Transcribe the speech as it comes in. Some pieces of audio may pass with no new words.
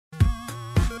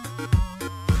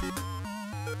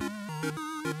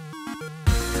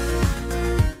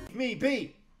me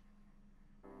be.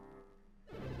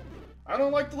 I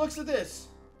don't like the looks of this.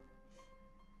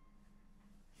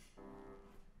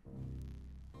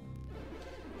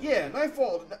 Yeah,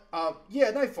 Nightfall.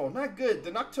 Nightfall. Not good.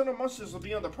 The nocturnal monsters will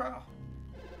be on the prowl.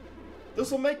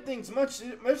 This will make things much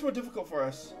more difficult for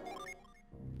us.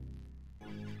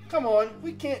 Come on,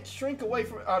 we can't shrink away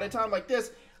from at a time like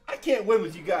this. I can't win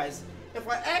with you guys. If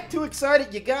I act too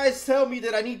excited, you guys tell me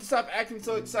that I need to stop acting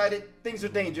so excited. Things are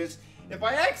dangerous. If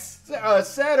I act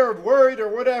sad or worried or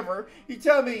whatever, you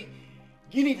tell me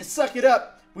you need to suck it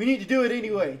up. We need to do it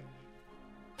anyway.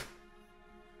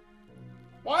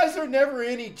 Why is there never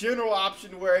any general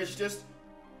option where it's just,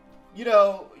 you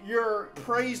know, you're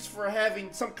praised for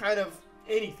having some kind of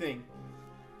anything?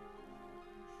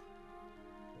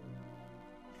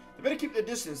 They better keep their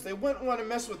distance. They wouldn't want to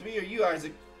mess with me or you,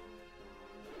 Isaac.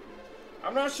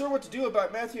 I'm not sure what to do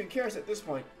about Matthew and Karis at this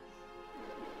point.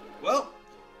 Well,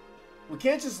 we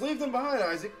can't just leave them behind,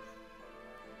 Isaac.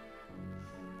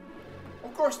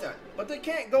 Of course not. But they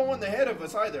can't go on the head of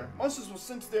us either. Monsters will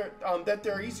sense that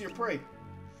they're easier prey.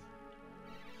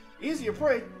 Easier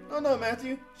prey? Oh no,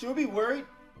 Matthew. Should we be worried?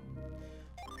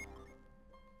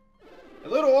 A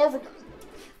little over...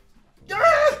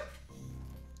 Ah!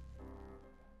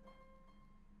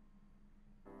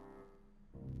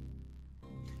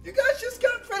 You guys just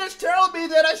got finished telling me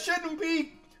that I shouldn't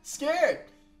be scared.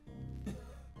 Dang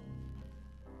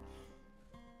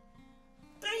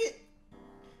it.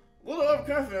 A little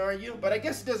overconfident, aren't you? But I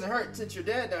guess it doesn't hurt since your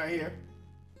dad not here.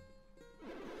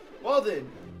 Well then.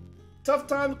 Tough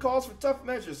time calls for tough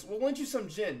measures. We'll lend you some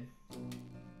gin.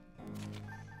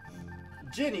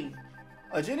 Ginny.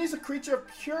 A Ginny is a creature of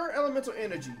pure elemental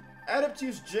energy. Adepts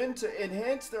use gin to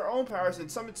enhance their own powers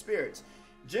and summon spirits.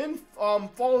 Jinn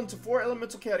fall into 4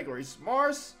 elemental categories: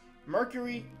 Mars,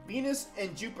 Mercury, Venus,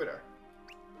 and Jupiter.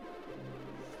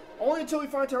 Only until we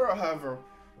find Tyrell, however.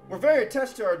 We're very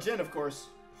attached to our Jinn, of course.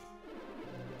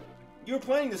 You were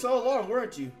planning this all along,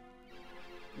 weren't you?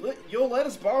 You'll let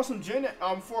us borrow some Jinn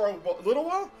for a little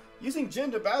while? Using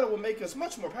Jinn to battle will make us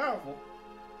much more powerful.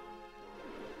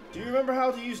 Do you remember how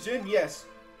to use Jinn? Yes.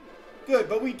 Good,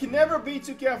 but we can never be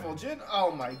too careful. Jinn?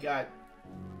 Oh my god.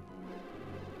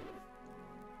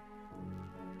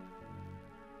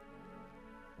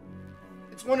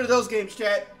 It's one of those games,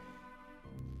 chat.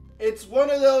 It's one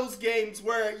of those games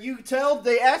where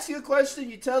they ask you a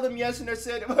question, you tell them yes, and they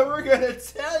said, well, we're gonna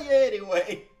tell you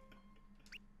anyway.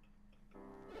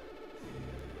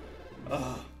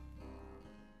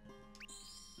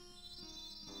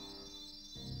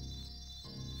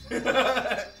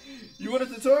 You want a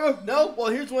tutorial? No? Well,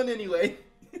 here's one anyway.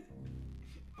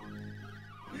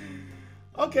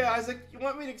 Okay, Isaac, you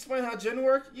want me to explain how Jinn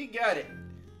work? You got it.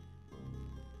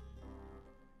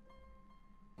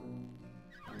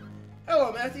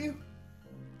 Hello, Matthew.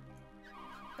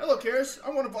 Hello, Karis.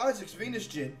 I'm one of Isaac's Venus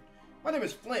Jinn. My name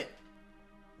is Flint.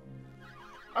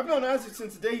 I've known Isaac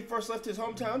since the day he first left his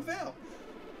hometown, Vale.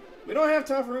 We don't have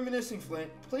time for reminiscing, Flint.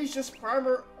 Please, just a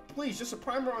primer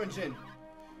on Jinn.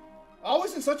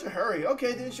 Always in such a hurry.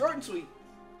 Okay, then, short and sweet.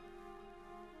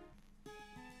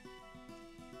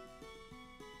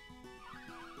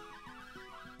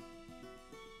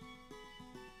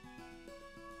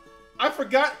 I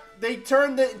forgot they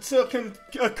turned it into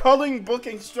a coloring book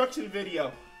instruction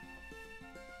video.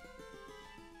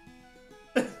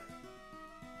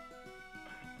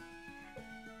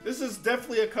 This is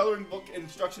definitely a coloring book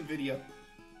instruction video.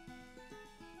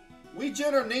 We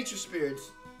Jinn are nature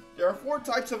spirits. There are 4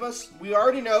 types of us. We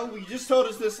already know. We just told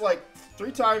us this like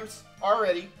 3 times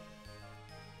already.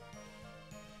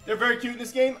 They're very cute in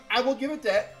this game. I will give it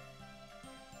that.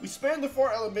 We span the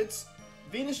 4 elements.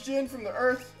 Venus Jinn from the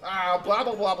Earth. Blah,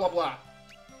 blah, blah, blah, blah.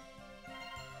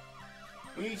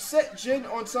 When you set Jinn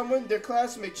on someone, their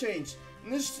class may change.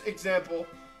 In this example,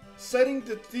 setting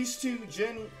these 2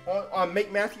 Jinn on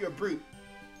make Matthew a brute.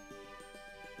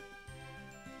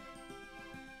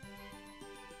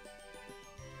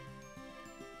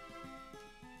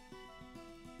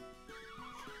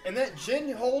 And that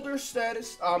Jinn holder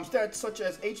status, stats such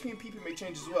as HP and PP may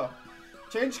change as well.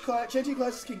 Changing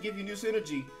classes can give you new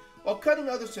synergy, while cutting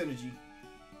other synergy.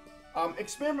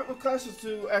 Experiment with classes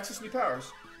to access new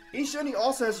powers. Each Jinny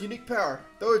also has unique power.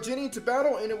 Throw a Jinny into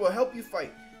battle and it will help you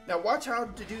fight. Now watch how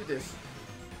to do this.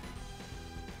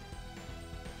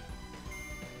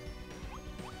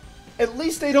 At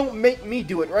least they don't make me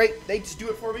do it, right? They just do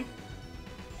it for me.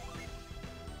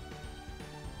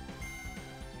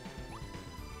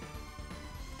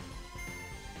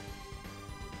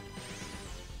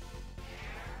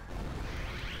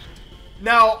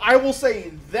 Now, I will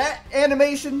say that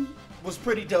animation was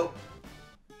pretty dope.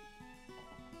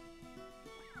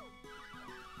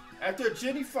 After a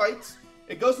Jenny fights,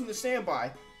 it goes into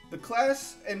standby. The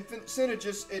class and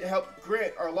synergists it helped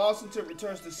grant are lost until it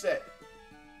returns to set.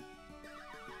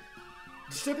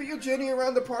 Distribute your Jenny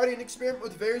around the party and experiment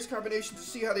with various combinations to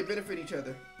see how they benefit each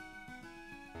other.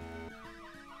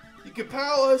 You can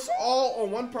pile us all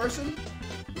on one person.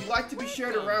 We like to be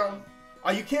shared around.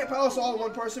 You can't pile us all on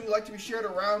one person. We like to be shared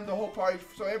around the whole party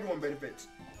so everyone benefits.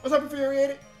 What's up,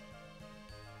 Infuriated?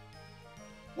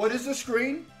 What is the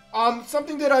screen?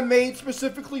 Something that I made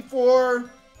specifically for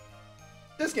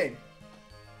this game.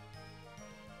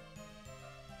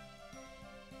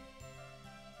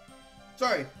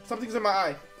 Sorry, something's in my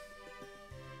eye.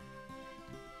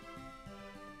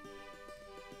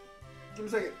 Give me a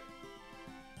second.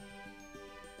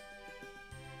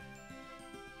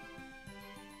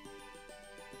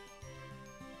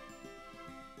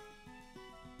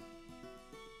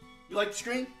 You like the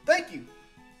screen? Thank you.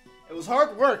 It was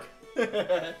hard work.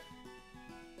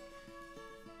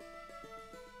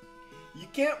 You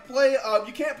can't play,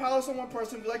 you can't pile us on one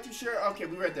person. We like to share. Okay,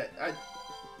 we read that.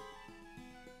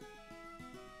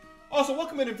 Also,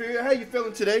 welcome in, Inferior. How you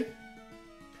feeling today?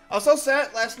 I was so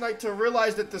sad last night to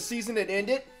realize that the season had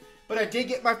ended, but I did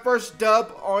get my first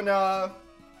dub on a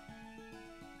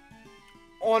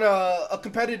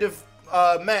competitive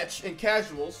match in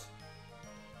casuals.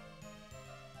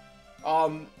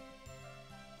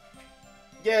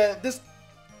 Yeah, this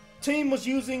team was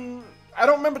using, I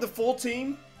don't remember the full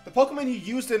team. The Pokemon he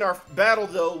used in our battle,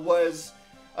 though, was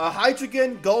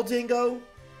Hydreigon, Goldingo,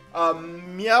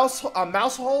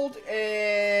 Mousehold,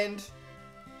 and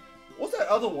what's that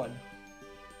other one?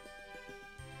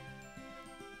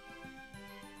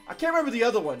 I can't remember the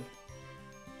other one.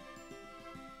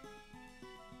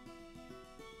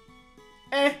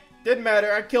 Didn't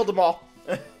matter. I killed them all.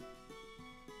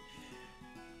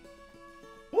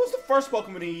 What was the first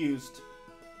Pokemon he used?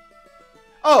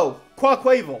 Oh,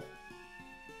 Quaquaval.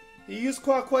 He used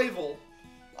Quaquaval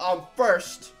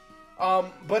first.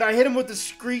 But I hit him with the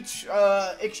Screech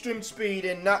extreme speed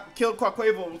and not killed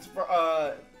Quaquaval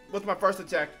with my first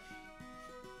attack.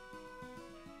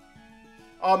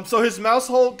 So his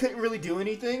Mousehold couldn't really do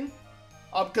anything.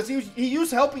 Because he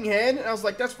used Helping Hand, and I was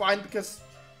like, that's fine because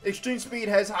extreme speed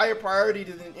has higher priority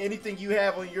than anything you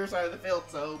have on your side of the field,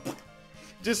 so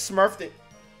just smurfed it.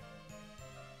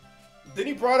 Then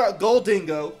he brought out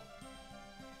Goldingo.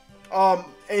 And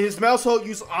his Mousehold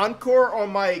used Encore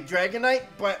on my Dragonite,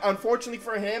 but unfortunately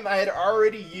for him, I had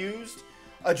already used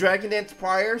a Dragon Dance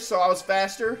prior, so I was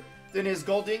faster than his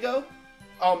Goldingo,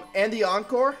 and the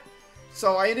Encore.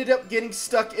 So I ended up getting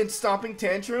stuck in Stomping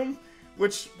Tantrum,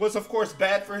 which was of course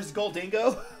bad for his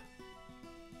Goldingo.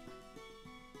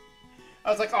 I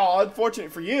was like, oh,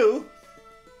 unfortunate for you.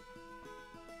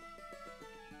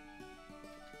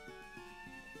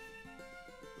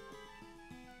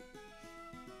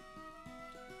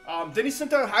 Then he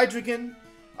sent out Hydreigon,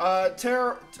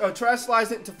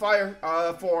 Terrasilize it into fire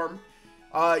form,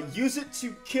 use it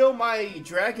to kill my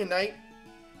Dragonite,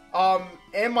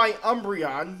 and my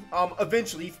Umbreon.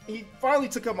 Eventually, he finally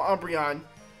took out my Umbreon,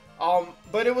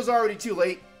 but it was already too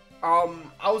late. I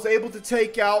was able to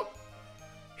take out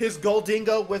his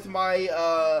Goldingo with my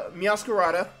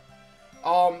Meowscarada.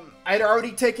 I had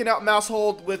already taken out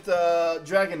Mousehold with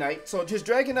Dragonite, so his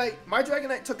Dragonite, my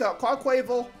Dragonite took out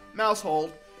Quaquaval,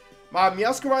 Mousehold. My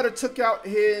Meowscarada took out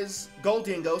his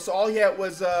Goldingo, so all he had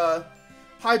was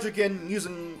Hydreigon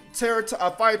using Fire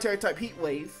Terra type Heat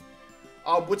Wave,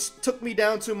 which took me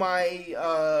down to my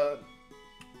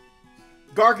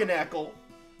Garganacl.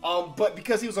 But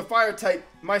because he was a Fire type,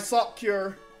 my Salt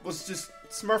Cure was just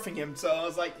smurfing him. So I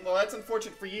was like, well, that's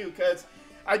unfortunate for you because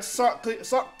I just Salt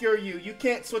Cure you. You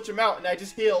can't switch him out, and I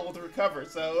just heal with Recover.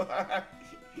 So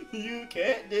you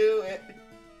can't do it.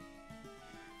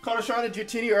 Caught a Shiny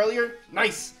Dratini earlier.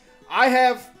 Nice. I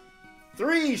have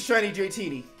 3 Shiny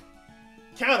Dratini.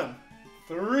 Count them.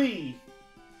 3.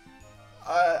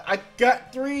 I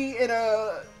got 3 in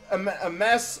a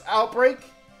mass outbreak.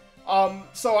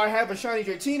 So I have a Shiny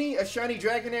Dratini, a Shiny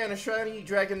Dragonair, and a Shiny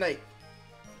Dragonite.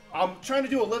 I'm trying to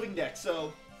do a living deck,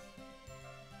 so...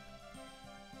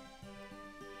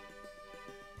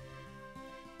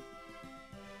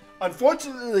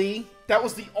 Unfortunately, that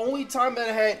was the only time that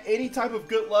I had any type of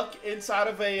good luck inside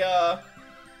of a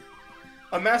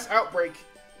mass outbreak.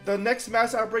 The next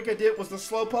mass outbreak I did was the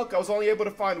Slowpoke. I was only able to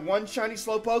find 1 shiny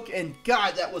Slowpoke, and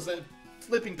God, that was a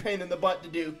flipping pain in the butt to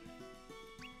do.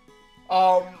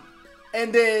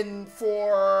 And then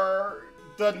for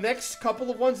the next couple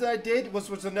of ones that I did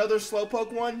was another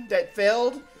Slowpoke one that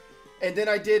failed. And then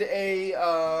I did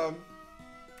a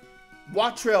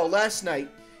Wattrel last night,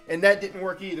 and that didn't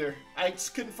work either. I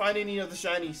just couldn't find any of the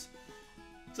shinies.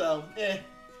 So,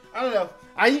 I don't know.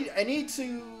 I need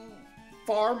to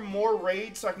farm more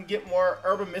raids so I can get more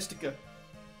Herba Mystica.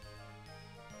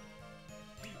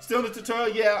 Still in the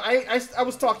tutorial, yeah, I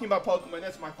was talking about Pokemon,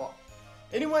 that's my fault.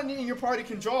 Anyone in your party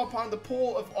can draw upon the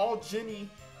pool of all Jin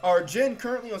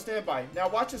currently on standby. Now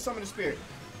watch us summon a spirit.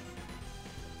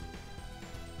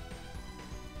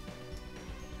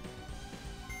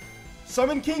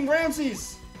 Summon King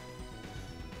Ramses!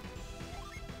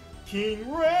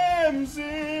 King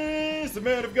Ramses! The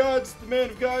man of gods! The man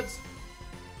of gods!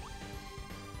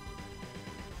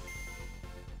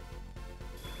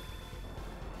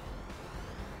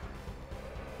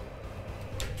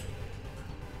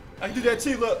 I can do that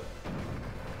too, look!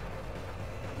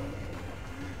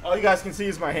 All you guys can see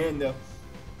is my hand though.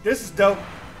 This is dope.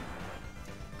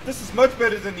 This is much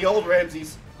better than the old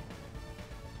Ramses.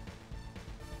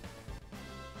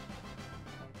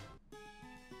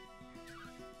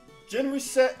 Jin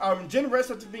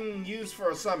rest after being used for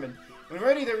a summon. When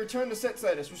ready, they return to set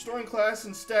status, restoring class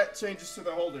and stat changes to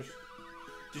their holders.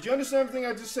 Did you understand everything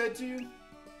I just said to you?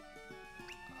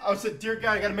 I said, dear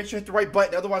God, I gotta make sure I hit the right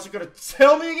button, otherwise they're gonna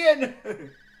tell me again!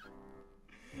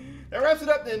 That wraps it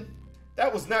up then.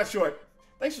 That was not short.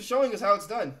 Thanks for showing us how it's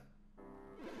done.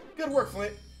 Good work,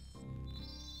 Flint.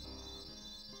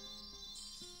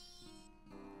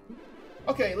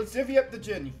 Okay, let's divvy up the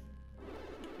Jin.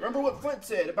 Remember what Flint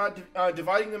said about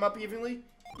dividing them up evenly?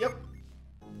 Yep.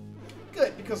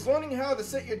 Good, because learning how to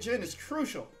set your Jin is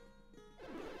crucial.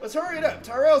 Let's hurry it up.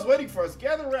 Tyrell's waiting for us.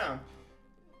 Gather around.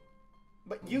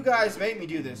 But you guys made me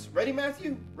do this. Ready,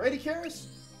 Matthew? Ready, Karis?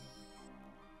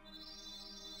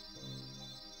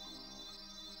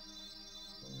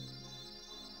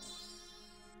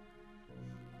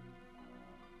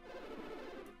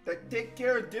 Take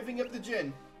care of divvying up the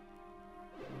Jin.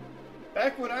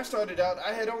 Back when I started out,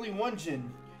 I had only one Jin.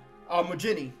 A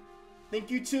Jinny. Think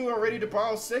you two are ready to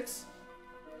borrow 6?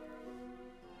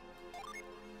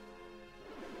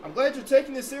 I'm glad you're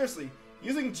taking this seriously.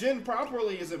 Using Jin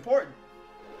properly is important.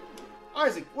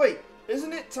 Isaac, wait.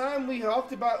 Isn't it time we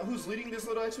talked about who's leading this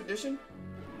little expedition?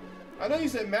 I know you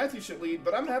said Matthew should lead,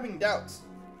 but I'm having doubts.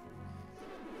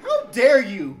 How dare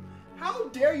you? How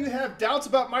dare you have doubts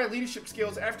about my leadership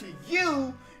skills after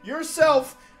you,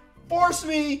 yourself, forced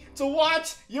me to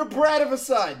watch your brat of a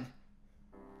son?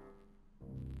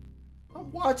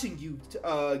 I'm watching you,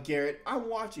 Garrett. I'm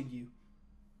watching you.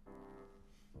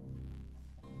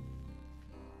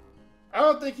 I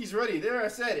don't think he's ready. There, I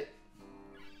said it.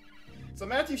 So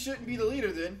Matthew shouldn't be the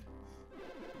leader then.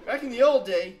 Back in the old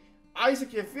day,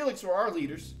 Isaac and Felix were our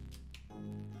leaders.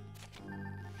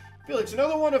 Felix,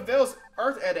 another one of Vale's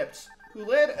Earth Adepts, who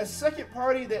led a second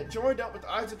party that joined up with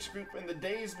Isaac's group in the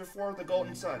days before the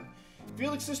Golden Sun.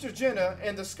 Felix's sister Jenna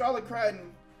and the Scarlet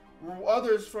Kraken were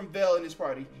others from Vale in his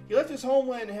party. He left his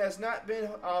homeland and has not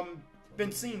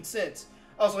been seen since.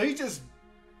 Oh, so he just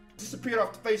disappeared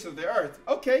off the face of the earth.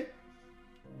 Okay.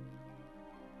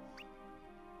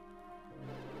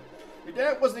 Your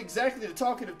dad wasn't exactly the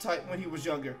talkative type when he was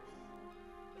younger.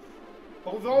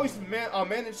 But we've always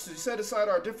managed to set aside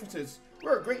our differences.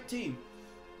 We're a great team.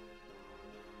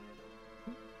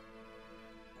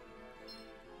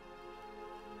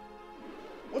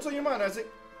 What's on your mind, Isaac?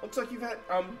 Looks like you've had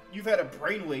a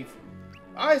brainwave.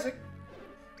 Isaac?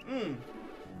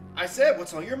 I said,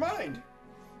 what's on your mind?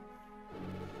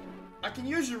 I can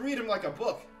usually read him like a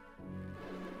book.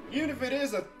 Even if it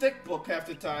is a thick book half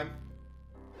the time.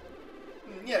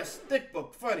 Yes, thick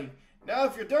book, funny. Now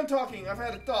if you're done talking, I've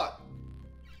had a thought.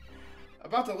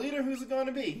 About the leader, who's it going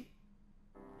to be?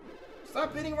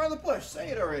 Stop beating around the bush, say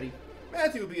it already.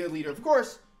 Matthew will be a leader, of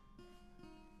course.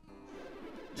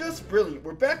 Just brilliant,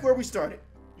 we're back where we started.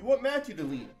 You want Matthew to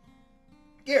lead.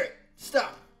 Garrett,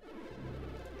 stop.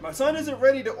 My son isn't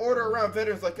ready to order around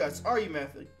veterans like us, are you,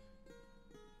 Matthew?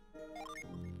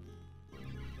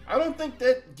 I don't think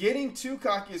that getting too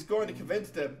cocky is going to convince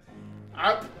them.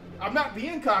 I'm not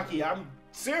being cocky. I'm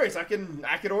serious. I can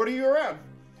order you around.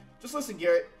 Just listen,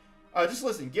 Garrett. Just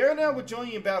listen. Garrett and I will join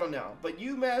you in battle now. But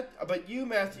you,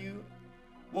 Matthew,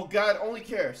 will guide only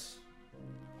Karis.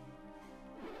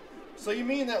 So you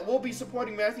mean that we'll be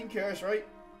supporting Matthew and Karis, right?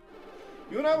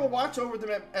 You and I will watch over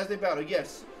them as they battle.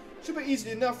 Yes. Should be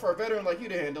easy enough for a veteran like you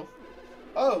to handle.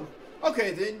 Oh,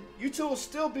 okay then. You two will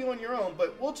still be on your own,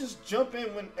 but we'll just jump in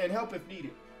and help if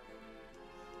needed.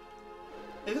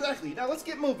 Exactly. Now let's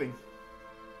get moving.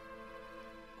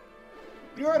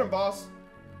 You heard him, boss.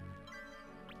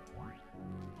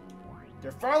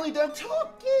 They're finally done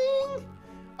talking.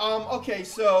 Okay,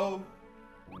 so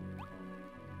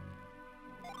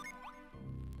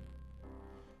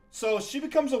she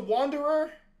becomes a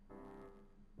wanderer,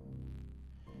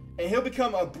 and he'll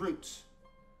become a brute.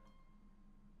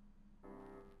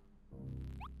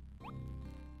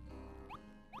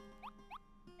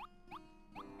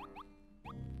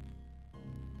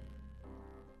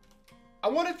 I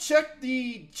want to check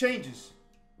the changes.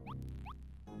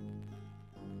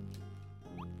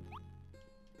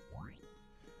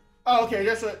 Oh, okay,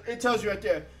 that's what it tells you right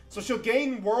there. So she'll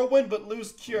gain Whirlwind but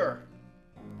lose Cure.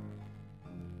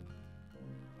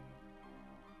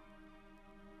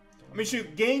 I mean, she'll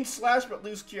gain Slash but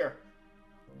lose Cure.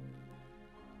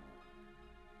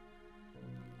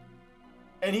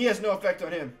 And he has no effect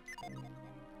on him.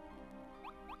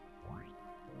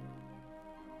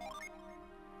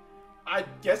 I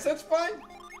guess that's fine.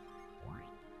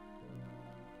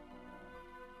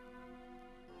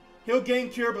 He'll gain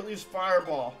Cure but lose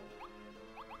Fireball.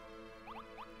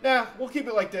 Nah, we'll keep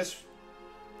it like this.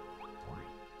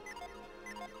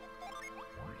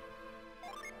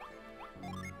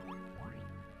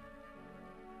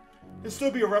 He'll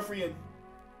still be a referee in.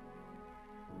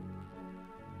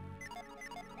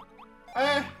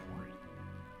 Yeah,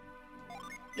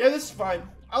 this is fine.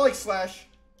 I like Slash.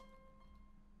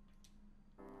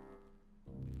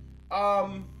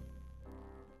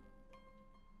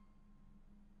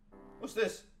 What's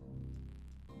this?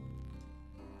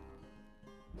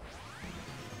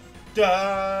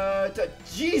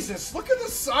 Jesus, look at the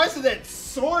size of that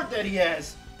sword that he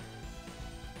has.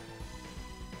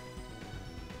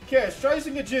 Okay, try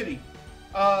using a Ginny.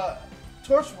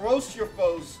 Torch roasts your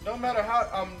foes, no matter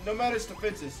how, no matter its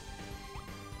defenses.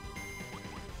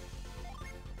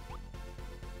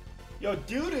 Yo,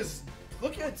 dude is,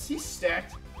 look at, he's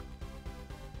stacked.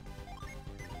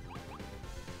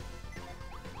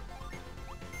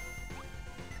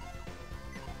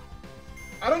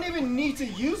 I don't even need to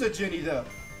use a Ginny though.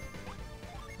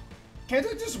 Can't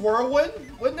I just Whirlwind?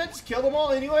 Wouldn't that just kill them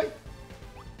all anyway?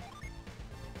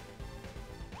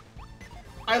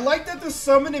 I like that the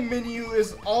summoning menu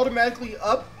is automatically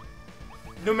up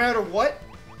no matter what,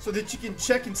 so that you can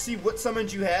check and see what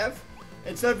summons you have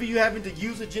instead of you having to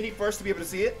use a Ginny first to be able to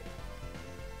see it.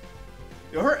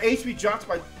 Yo, her HP drops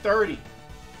by 30.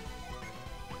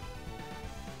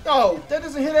 Oh, that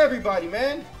doesn't hit everybody,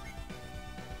 man.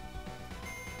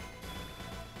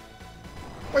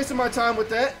 Wasting my time with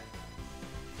that.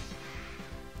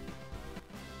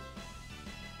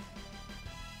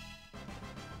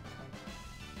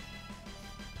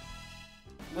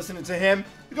 Listening to him.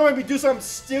 You're gonna make me do something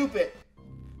stupid.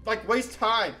 Like waste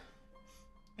time.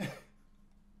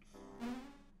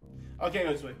 Okay,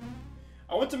 no, this way.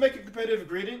 I want to make a competitive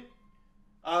ingredient.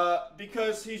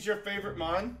 Because he's your favorite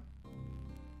mon.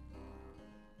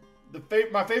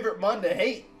 My favorite mon to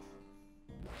hate.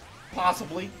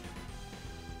 Possibly.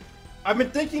 I've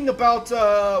been thinking about,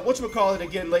 whatchamacallit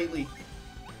again lately.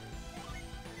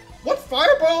 What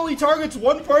Fireball only targets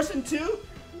one person too?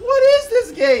 What is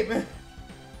this game?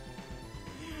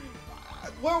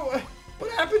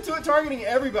 What happened to it targeting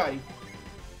everybody?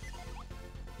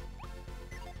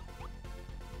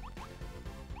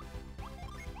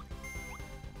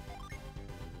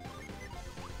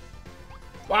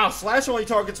 Wow, Slash only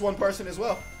targets one person as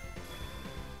well.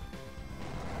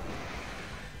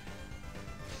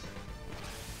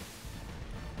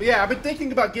 But yeah, I've been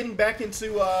thinking about getting back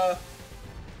into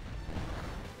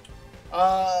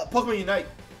Pokemon Unite.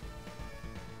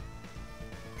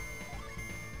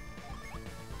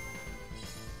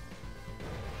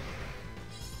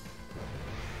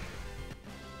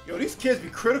 Yo, these kids be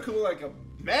critical like a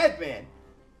madman.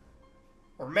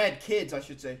 Or mad kids, I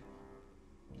should say.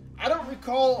 I don't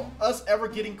recall us ever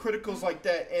getting criticals like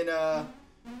that in the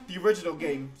original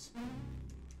games.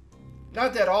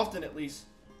 Not that often, at least.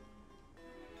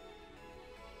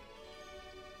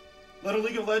 Little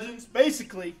League of Legends?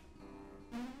 Basically.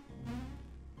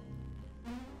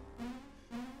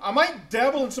 I might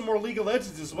dabble in some more League of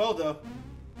Legends as well, though.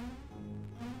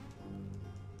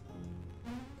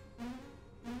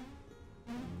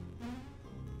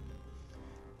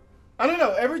 I don't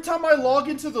know. Every time I log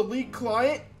into the League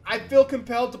client, I feel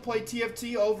compelled to play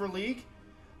TFT over League.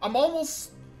 I'm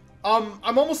almost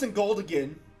in gold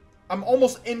again. I'm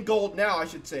almost in gold now, I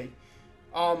should say.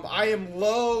 I am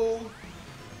low.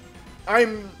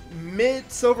 I'm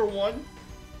mid silver 1.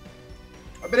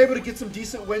 I've been able to get some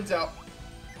decent wins out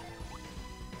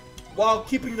while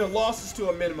keeping the losses to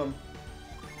a minimum.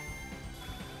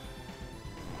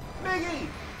 Miggy,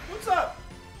 what's up?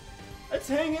 It's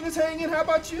hanging, it's hanging. How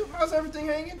about you? How's everything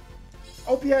hanging? I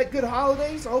hope you had good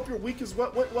holidays. I hope your week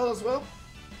went well as well.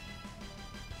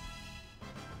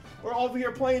 We're over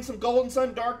here playing some Golden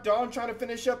Sun Dark Dawn, trying to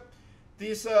finish up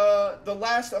these the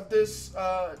last of this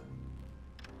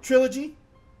trilogy.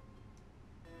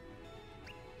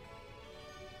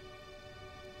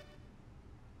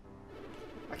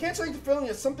 I can't shake the feeling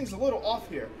that something's a little off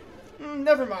here.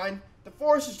 Never mind. The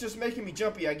forest is just making me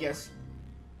jumpy, I guess.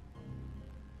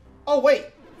 Oh, wait.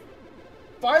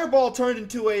 Fireball turned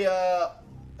into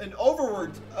an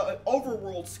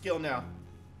overworld skill now.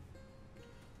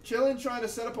 Chillin' trying to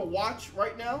set up a watch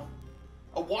right now.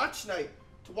 A watch night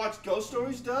to watch Ghost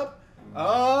Stories dub.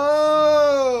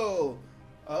 Oh,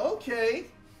 okay.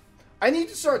 I need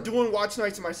to start doing watch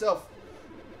nights myself.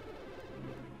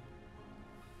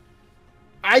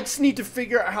 I just need to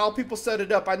figure out how people set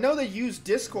it up. I know they use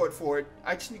Discord for it.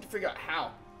 I just need to figure out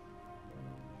how.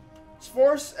 This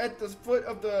forest at the foot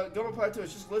of the Goma Plateau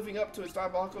is just living up to its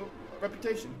diabolical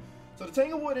reputation. So the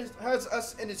Tanglewood has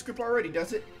us in its grip already,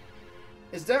 does it?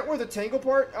 Is that where the Tangle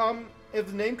part, if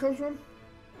the name comes from?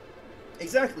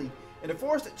 Exactly. And a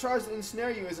forest that tries to ensnare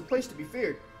you is a place to be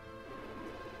feared.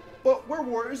 But we're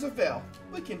warriors of Vale.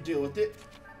 We can deal with it.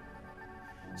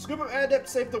 A group of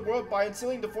adepts saved the world by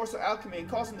instilling the force of alchemy and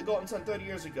causing the Golden Sun 30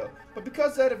 years ago. But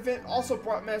because that event also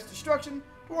brought mass destruction,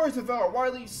 the warriors of Vale are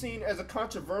widely seen as a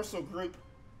controversial group.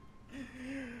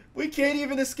 We can't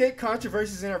even escape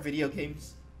controversies in our video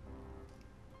games.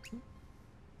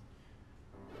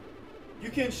 You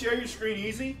can share your screen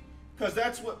easy, because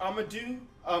that's what I'm going to do.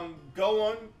 Go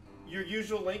on your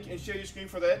usual link and share your screen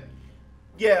for that.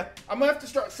 Yeah, I'm going to have to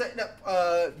start setting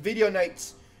up video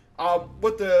nights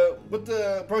with the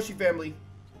Broshi family.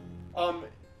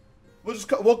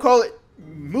 We'll call it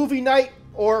movie night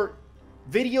or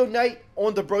video night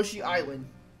on the Broshi Island.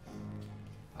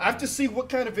 I have to see what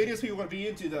kind of videos people want to be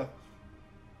into, though.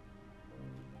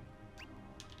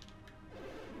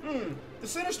 The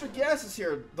sinister gas is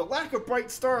here. The lack of bright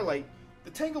starlight.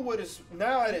 The Tanglewood is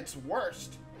now at its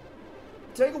worst.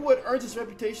 Tanglewood earns its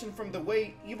reputation from the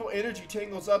way evil energy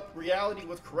tangles up reality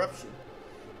with corruption.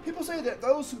 People say that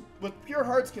those with pure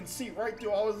hearts can see right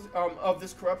through all of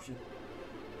this corruption.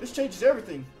 This changes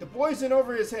everything. The boy's in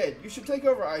over his head. You should take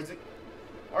over, Isaac.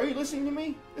 Are you listening to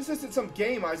me? This isn't some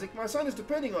game, Isaac. My son is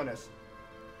depending on us.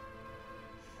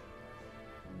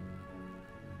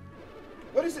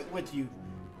 What is it with you?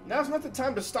 Now's not the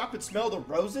time to stop and smell the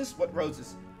roses? What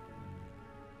roses?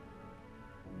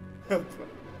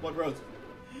 What roses?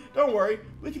 Don't worry,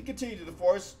 we can continue to the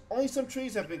forest. Only some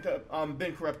trees have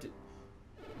been corrupted.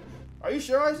 Are you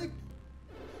sure, Isaac?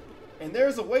 And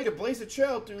there's a way to blaze a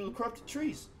trail through the corrupted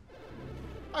trees.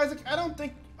 Isaac, I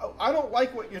don't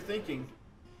like what you're thinking.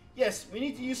 Yes, we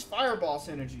need to use fireball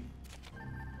energy.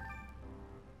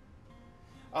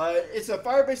 It's a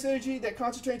fire-based energy that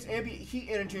concentrates ambient heat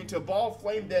energy into a ball of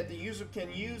flame that the user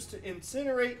can use to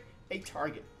incinerate a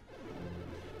target.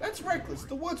 That's reckless.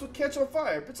 The woods would catch on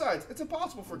fire. Besides, it's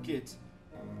impossible for kids.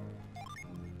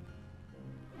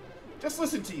 Just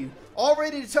listen to you. All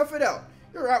ready to tough it out.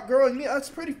 You're outgrowing me. That's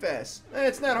pretty fast.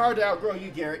 It's not hard to outgrow you,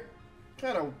 Garrett.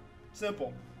 Kind of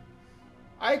simple.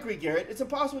 I agree, Garrett. It's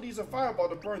impossible to use a fireball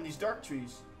to burn these dark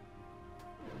trees.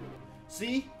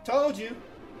 See? Told you.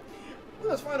 We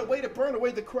must find a way to burn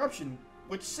away the corruption,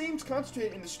 which seems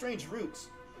concentrated in the strange roots.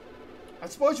 I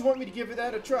suppose you want me to give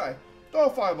that a try. Throw a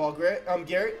fireball,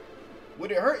 Garrett.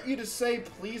 Would it hurt you to say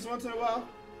please once in a while?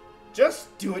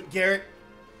 Just do it, Garrett.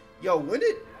 Yo, when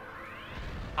did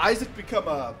Isaac become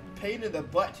a pain in the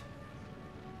butt?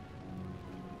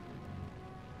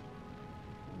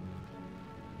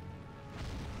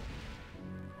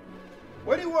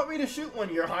 Where do you want me to shoot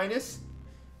one, Your Highness?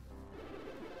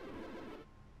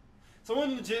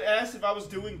 Someone legit asked if I was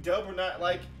doing dub or not,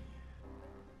 like,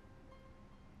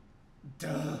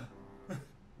 duh.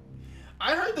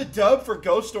 I heard the dub for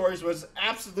Ghost Stories was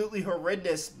absolutely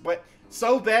horrendous, but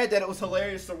so bad that it was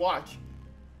hilarious to watch.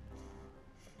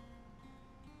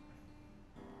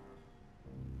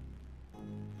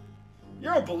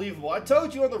 You're unbelievable. I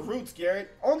told you on the roots,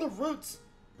 Garrett. On the roots.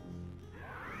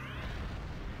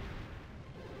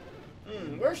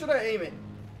 Where should I aim it?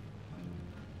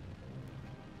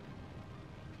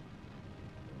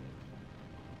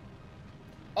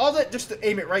 All that just to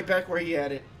aim it right back where he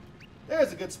had it.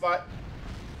 There's a good spot.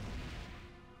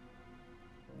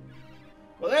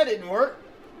 Well, that didn't work.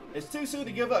 It's too soon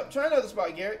to give up. Try another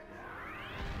spot, Garrett.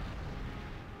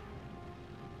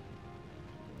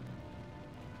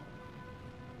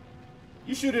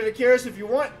 You shoot it at Karis if you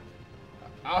want.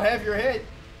 I'll have your head.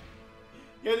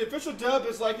 Yeah, the official dub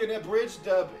is like an abridged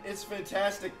dub. It's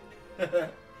fantastic. You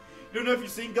don't know if you've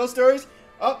seen Ghost Stories?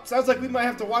 Oh, sounds like we might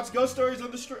have to watch Ghost Stories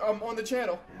on the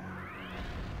channel.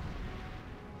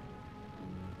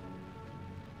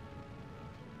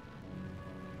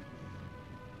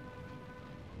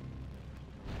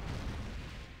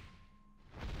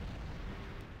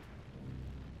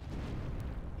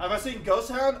 Have I seen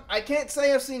Ghost Hound? I can't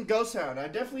say I've seen Ghost Hound.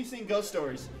 I've definitely seen Ghost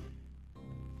Stories.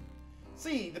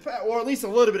 See, the path, or at least a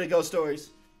little bit of ghost stories.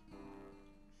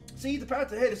 See, the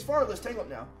path ahead is far less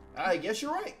tangled now. I guess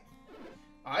you're right.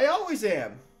 I always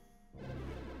am.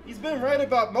 He's been right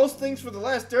about most things for the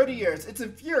last 30 years. It's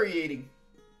infuriating.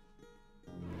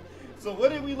 So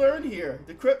what did we learn here?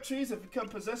 The crypt trees have become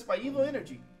possessed by evil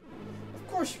energy. Of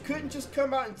course, you couldn't just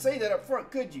come out and say that up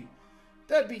front, could you?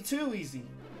 That'd be too easy.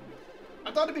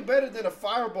 I thought it'd be better than a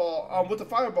fireball, with a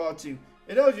fireball too.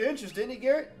 It knows your interest, didn't it,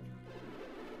 Garrett?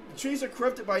 The trees are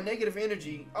corrupted by negative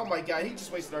energy. Oh my god, he just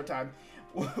wasted our time.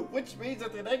 Which means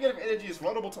that the negative energy is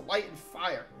vulnerable to light and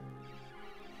fire.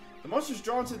 The monsters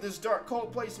drawn to this dark,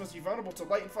 cold place must be vulnerable to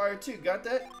light and fire too. Got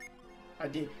that? I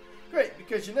did. Great,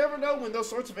 because you never know when those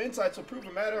sorts of insights will prove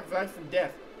a matter of life and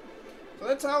death. So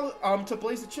that's how to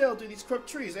blaze the trail through these corrupt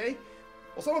trees, eh?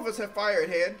 Well, some of us have fire at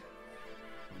hand,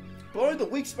 but only the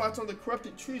weak spots on the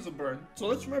corrupted trees will burn. So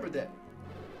let's remember that.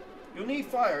 You'll need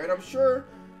fire, and I'm sure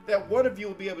that one of you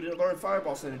will be able to learn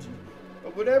fireball synergy.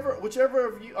 But whichever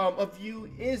of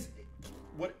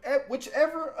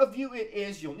you it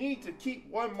is, you'll need to keep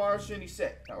one Martian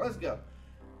set. Now let's go.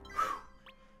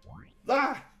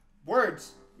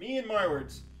 Words. Me and my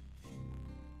words.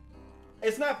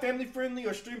 It's not family friendly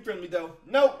or stream friendly though.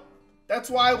 Nope. That's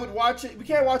why I would watch it. We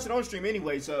can't watch it on stream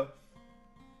anyway, so.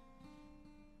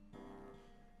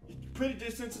 You're pretty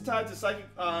desensitized to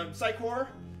psych horror.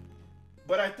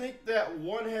 But I think that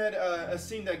one had a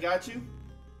scene that got you.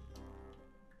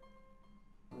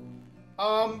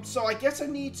 So I guess I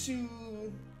need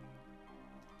to...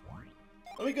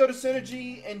 Let me go to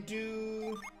Synergy and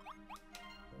do...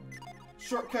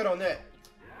 Shortcut on that.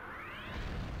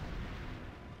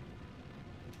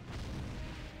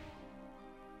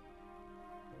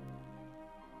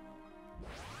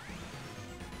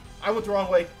 I went the wrong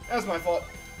way. That was my fault.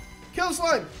 Kill the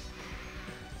slime!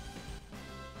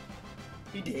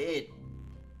 He did.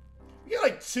 We got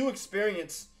like 2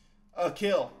 experience a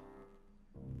kill.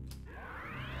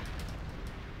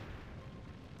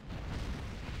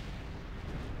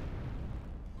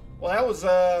 Well, that was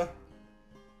a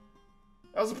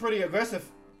pretty aggressive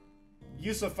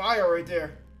use of fire right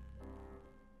there.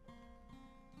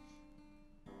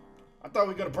 I thought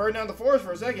we were gonna burn down the forest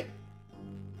for a second.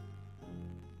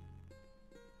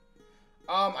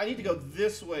 I need to go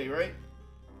this way, right?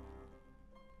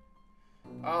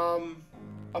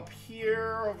 Up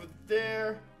here, over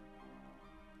there.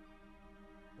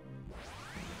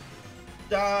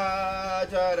 Da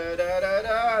da da da da da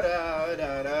da da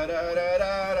da da da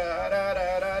da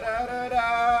da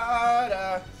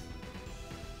da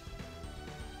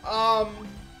da.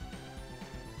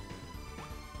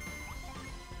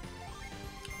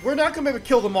 We're not gonna be able to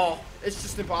kill them all. It's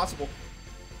just impossible.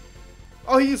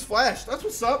 Oh, he used flash. That's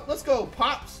what's up. Let's go,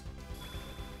 Pops.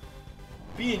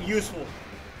 Being useful.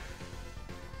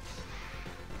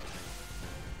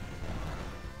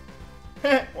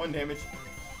 Heh, 1 damage.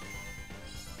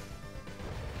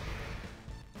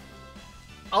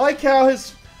 I like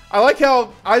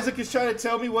how Isaac is trying to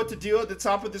tell me what to do at the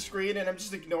top of the screen and I'm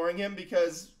just ignoring him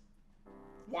because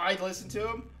why listen to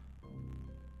him?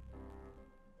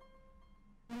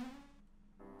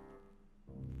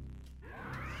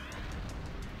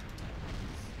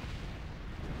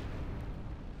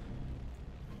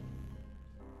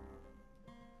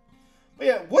 But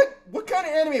yeah, what kind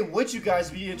of anime would you guys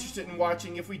be interested in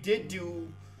watching if we did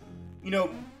do, you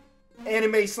know,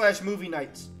 anime/movie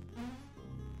nights?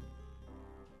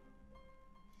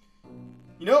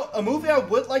 You know, a movie I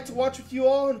would like to watch with you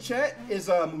all in chat is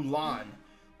Mulan.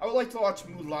 I would like to watch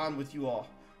Mulan with you all.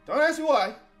 Don't ask me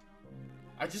why.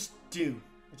 I just do.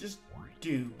 I just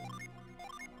do.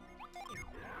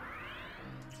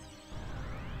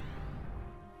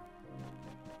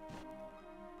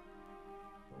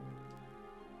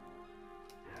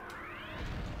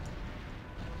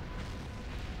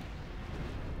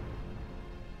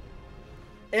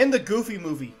 And the Goofy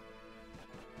movie.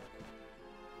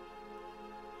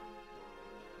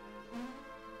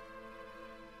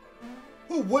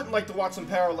 Who wouldn't like to watch some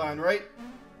Powerline, right?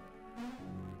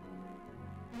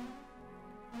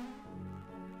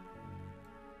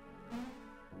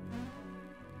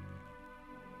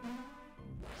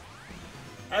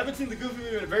 I haven't seen the Goofy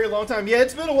movie in a very long time. Yeah,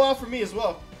 it's been a while for me as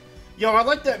well. Yo, I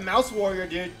like that Mouse Warrior,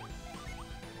 dude.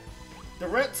 The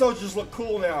Red Soldiers look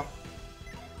cool now.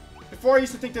 Before I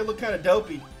used to think they looked kind of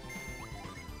dopey.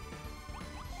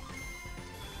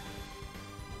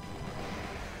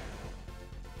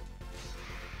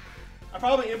 I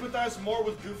probably empathize more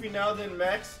with Goofy now than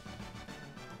Max.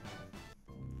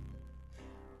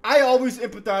 I always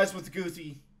empathize with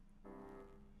Goofy.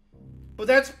 But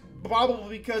that's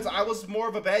probably because I was more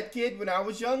of a bad kid when I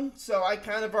was young. So I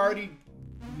kind of already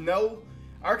know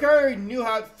I already knew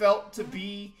how it felt to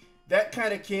be that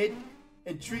kind of kid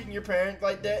and treating your parent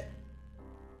like that.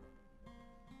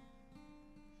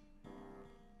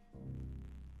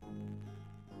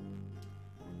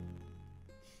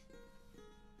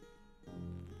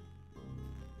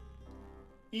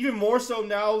 Even more so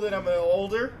now that I'm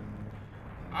older.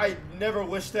 I never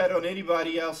wish that on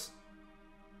anybody else.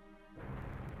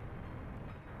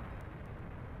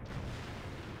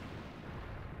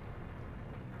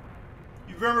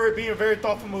 You remember it being a very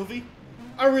thoughtful movie?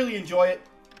 I really enjoy it.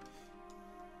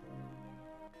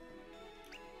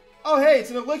 Oh hey, it's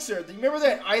an elixir. Do you remember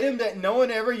that item that no one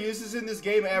ever uses in this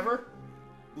game ever?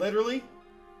 Literally.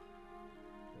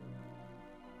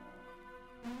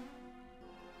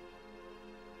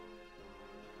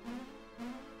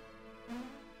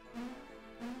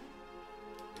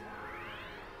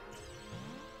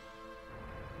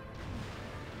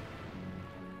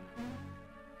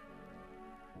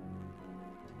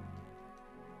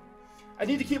 I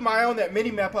need to keep my eye on that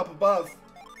mini-map up above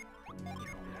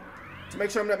to make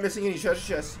sure I'm not missing any treasure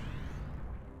chests.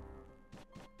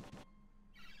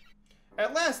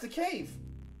 At last, the cave.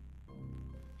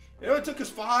 It only took us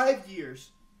 5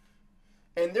 years.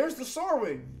 And there's the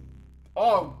Soaring.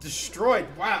 Oh, destroyed.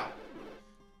 Wow.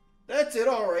 That's it,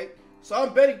 alright. So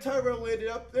I'm betting Tyrell landed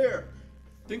up there.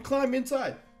 Then climb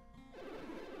inside.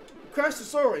 Crashed the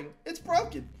Soaring. It's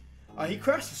broken. He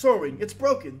crashed the Soaring. It's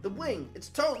broken. The wing. It's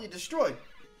totally destroyed.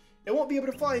 It won't be able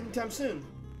to fly anytime soon.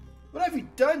 What have you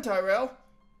done, Tyrell?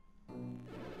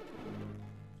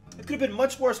 It could have been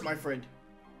much worse, my friend.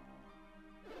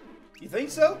 You think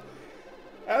so?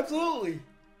 Absolutely.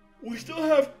 We still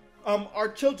have our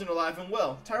children alive and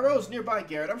well. Tyrell's nearby,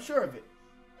 Garrett. I'm sure of it.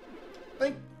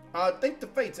 Thank the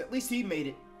fates. At least he made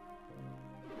it.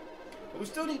 But we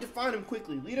still need to find him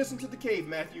quickly. Lead us into the cave,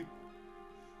 Matthew.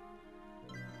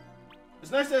 It's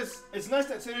nice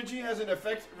that Synergy has an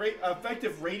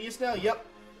effective radius now. Yep.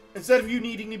 Instead of you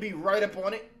needing to be right up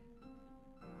on it.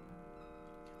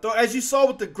 Though, as you saw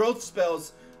with the growth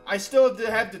spells, I still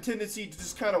have the tendency to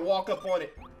just kind of walk up on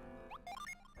it.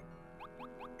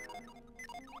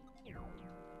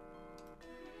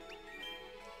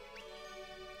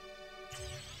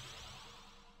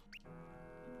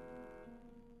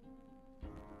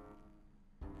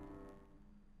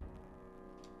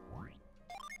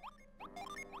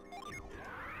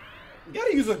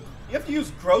 You have to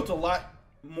use growth a lot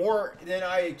more than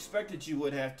I expected you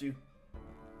would have to.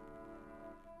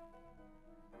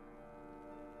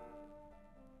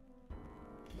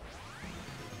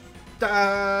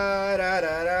 Da da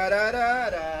da da da da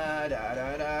da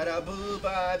da da da boo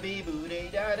ba bee boo da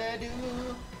da da doo.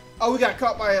 Oh, we got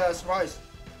caught by surprise.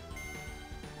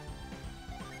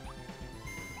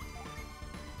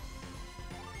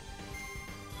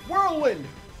 Whirlwind.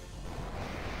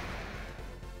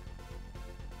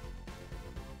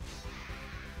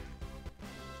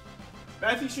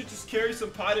 Matthew should just carry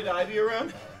some potted ivy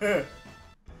around.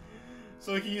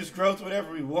 So we can use growth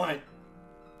whenever we want.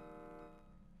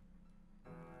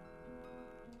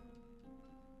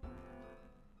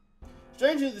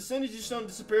 Strangely, the synergy stone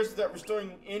disappears without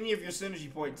restoring any of your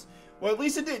synergy points. Well, at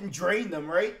least it didn't drain them,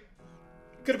 right?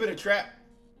 Could have been a trap.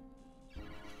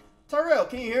 Tyrell,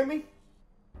 can you hear me?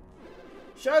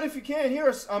 Shout if you can hear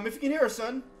us. If you can hear us,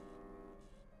 son.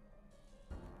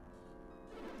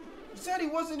 He said he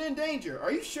wasn't in danger.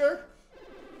 Are you sure?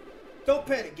 Don't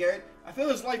panic, Garrett. I feel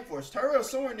his life force. Tyrell's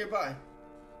somewhere nearby.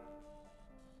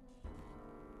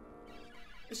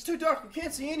 It's too dark. We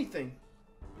can't see anything.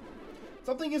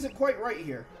 Something isn't quite right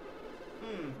here.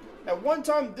 At one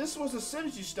time, this was a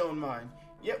synergy stone mine.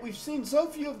 Yet we've seen so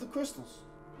few of the crystals.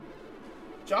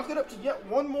 Chalk it up to yet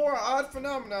one more odd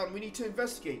phenomenon we need to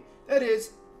investigate. That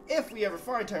is, if we ever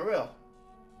find Tyrell.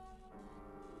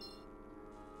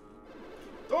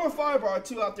 Throw a firebar or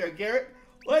two out there, Garrett.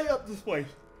 Light up this place.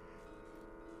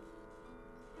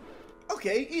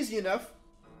 Okay, easy enough.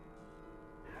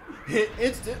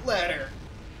 Instant ladder.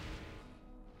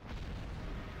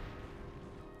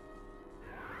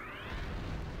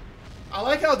 I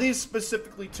like how these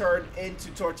specifically turn into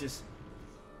torches.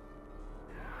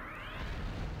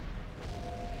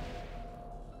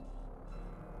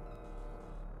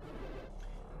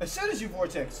 A synergy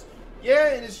vortex.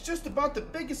 Yeah, and it's just about the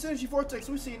biggest synergy vortex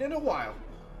we've seen in a while.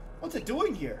 What's it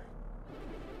doing here?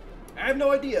 I have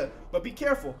no idea, but be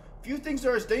careful. Few things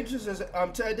are as dangerous as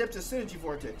to adapt to synergy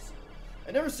vortex.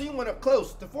 I've never seen one up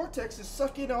close. The vortex is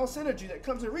sucking all synergy that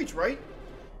comes in reach, right?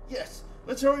 Yes.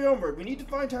 Let's hurry onward. We need to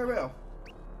find Tyrell.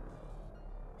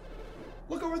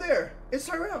 Look over there. It's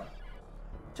Tyrell.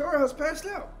 Tyrell has passed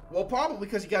out. Well, probably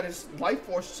because he got his life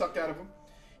force sucked out of him.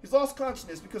 He's lost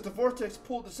consciousness because the vortex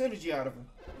pulled the synergy out of him.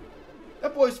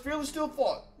 That boy's fearless still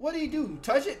fought. What did he do?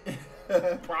 Touch it?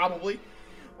 Probably.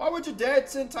 Why would your dad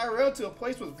send Tyrell to a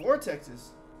place with vortexes?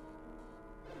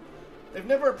 They've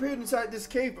never appeared inside this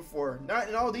cave before, not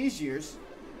in all these years.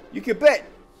 You can bet,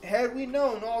 had we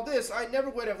known all this, I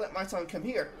never would have let my son come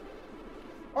here.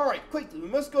 Alright, quickly, we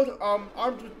must go to,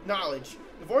 armed with knowledge.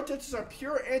 The vortexes are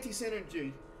pure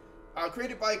anti-synergy,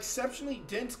 created by exceptionally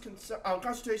dense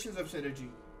concentrations of synergy.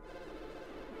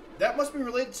 That must be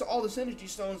related to all the synergy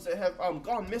stones that have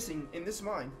gone missing in this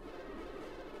mine.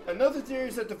 Another theory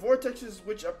is that the vortexes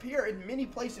which appear in many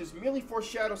places merely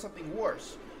foreshadow something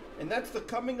worse, and that's the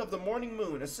coming of the morning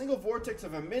moon, a single vortex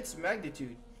of immense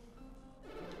magnitude.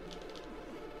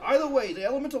 Either way, the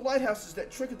elemental lighthouses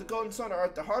that triggered the golden sun are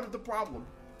at the heart of the problem.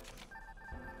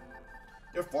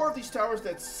 There are 4 of these towers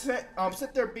that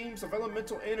set their beams of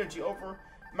elemental energy over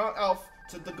Mount Alph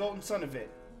to the golden sun event.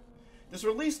 This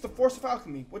released the force of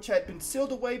alchemy, which had been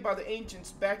sealed away by the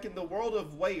ancients back in the world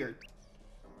of Wayard.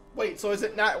 Wait, so is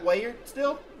it not Wayard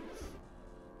still?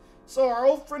 So our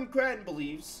old friend Cratton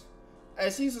believes,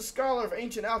 as he's a scholar of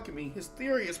ancient alchemy, his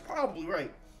theory is probably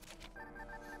right.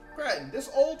 Cratton, this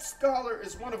old scholar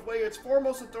is one of Wayard's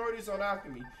foremost authorities on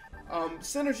alchemy,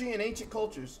 synergy and ancient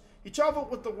cultures. He traveled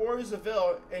with the Warriors of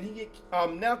Vale, and he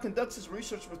now conducts his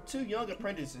research with 2 young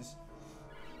apprentices.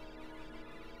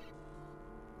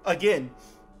 Again.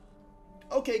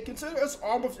 Okay, consider us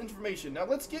armed with information. Now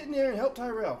let's get in there and help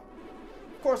Tyrell.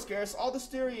 Of course, Garrus, all this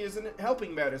theory isn't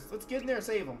helping matters. Let's get in there and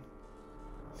save him.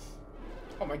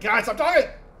 Oh my god, stop talking!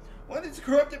 One of these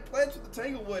corrupted plants with the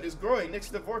Tanglewood is growing next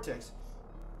to the vortex.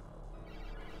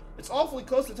 It's awfully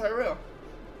close to Tyrell.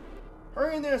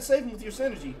 Hurry in there and save him with your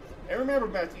synergy. And remember,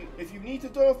 Matthew, if you need to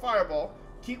throw a fireball,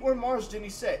 keep one Mars Jenny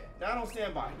set, not on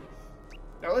standby.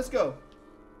 Now let's go.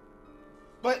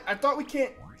 But I thought we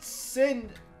can't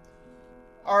send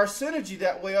our synergy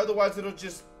that way, otherwise it'll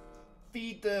just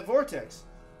feed the vortex.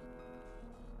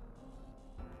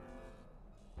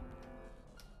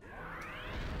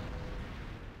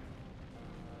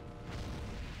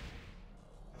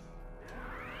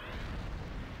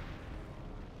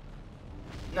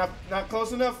 Not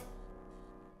close enough.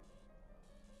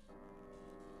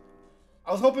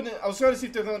 I was trying to see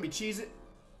if they're gonna let me cheese it.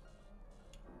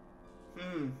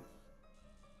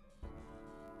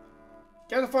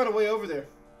 Gotta find a way over there.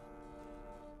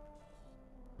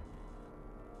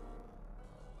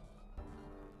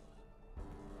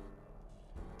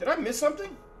 Did I miss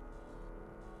something?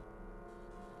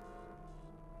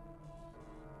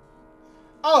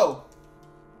 Oh!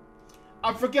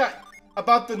 I forgot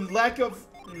about the lack of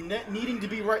needing to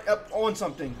be right up on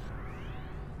something.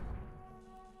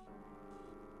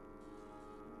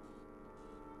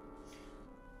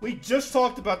 We just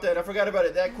talked about that. I forgot about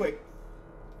it that quick.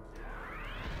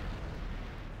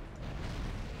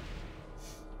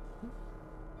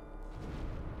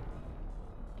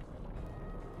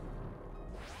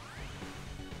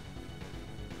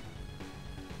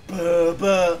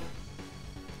 Ba-ba.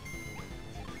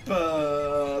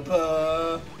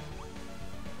 Ba-ba.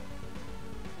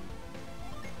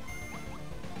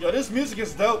 Yo, this music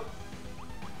is dope.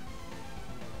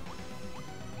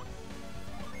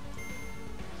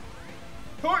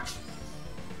 Torch!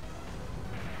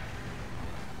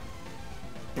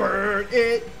 Burn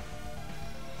it!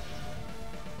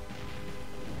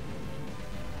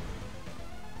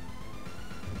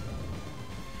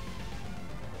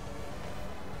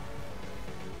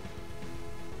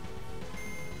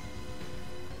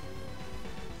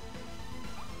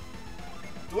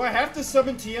 Do I have to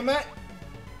summon Tiamat?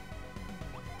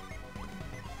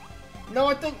 No,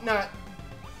 I think not.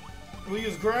 We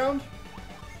use ground.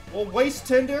 We'll waste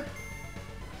Tinder.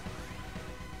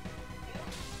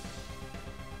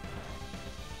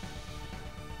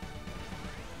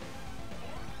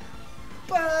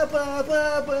 Ba ba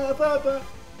ba ba ba ba.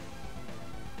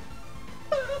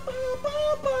 Ba ba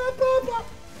ba ba ba ba.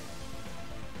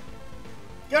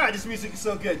 God, this music is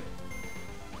so good.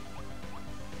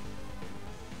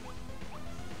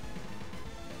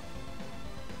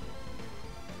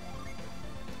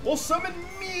 We'll summon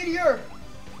Meteor!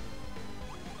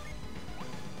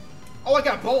 Oh, I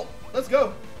got Bolt. Let's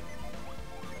go.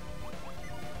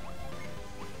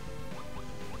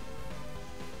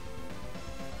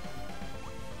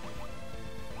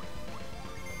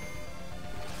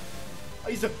 Oh,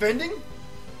 he's defending?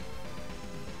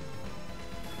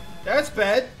 That's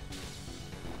bad.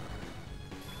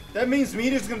 That means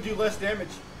Meteor's gonna do less damage.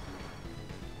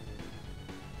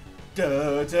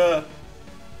 Duh, duh.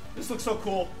 This looks so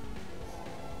cool.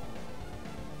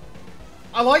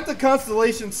 I like the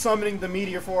constellation summoning the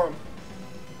meteor for him.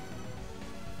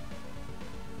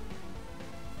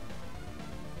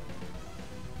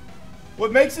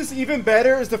 What makes this even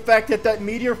better is the fact that that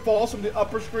meteor falls from the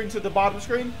upper screen to the bottom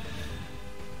screen.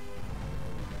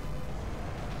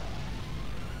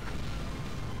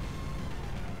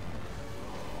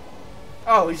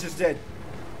 Oh, he's just dead.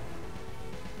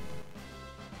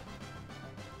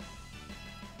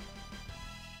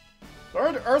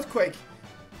 Learned Earthquake.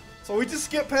 So we just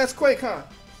skip past Quake, huh?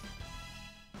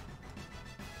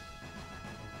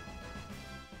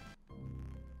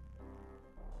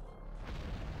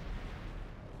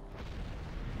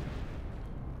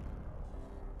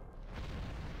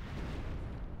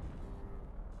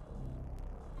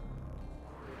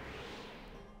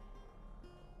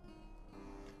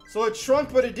 So it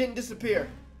shrunk, but it didn't disappear.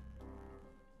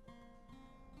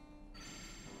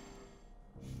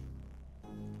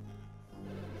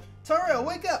 Tyrell,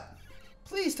 wake up!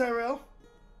 Please, Tyrell.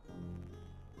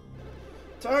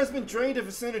 Tyrell's been drained of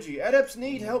its energy. Adepts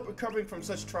need help recovering from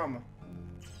such trauma.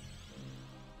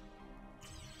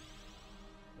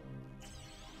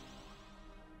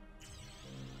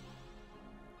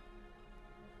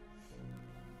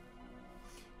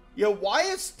 Yo, why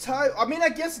is I mean, I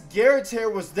guess Garrett's hair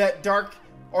was that dark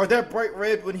or that bright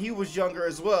red when he was younger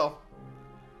as well.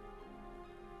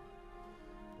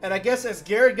 And I guess as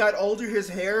Garrett got older, his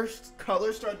hair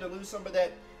color started to lose some of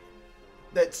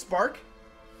that spark.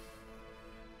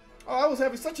 Oh, I was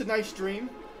having such a nice dream.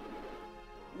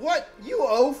 What? You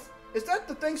oaf? Is that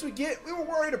the things we get? We were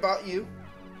worried about you.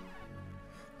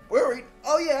 Worried?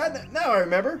 Oh yeah, now I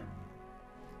remember.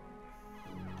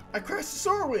 I crashed the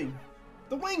soar wing.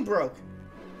 The wing broke.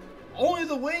 Only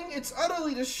the wing? It's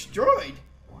utterly destroyed.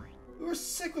 We were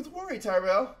sick with worry,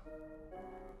 Tyrell.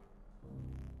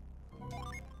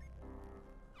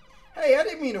 Hey, I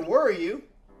didn't mean to worry you.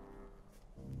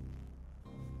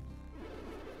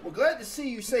 We're glad to see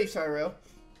you safe, Tyrell.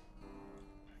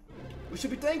 We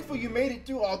should be thankful you made it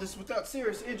through all this without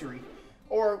serious injury,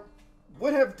 or it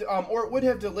would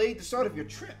have delayed the start of your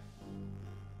trip.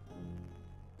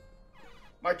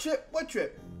 My trip? What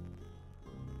trip?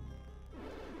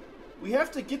 We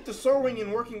have to get the soar wing in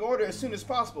working order as soon as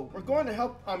possible. We're going to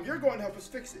help. You're going to help us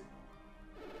fix it.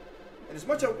 And as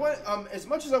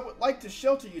much as I would like to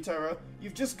shelter you, Tyrell,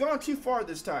 you've just gone too far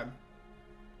this time.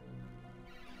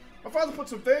 My father put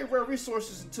some very rare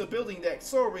resources into building that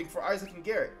soar wing for Isaac and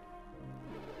Garrett.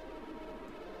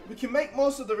 We can make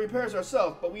most of the repairs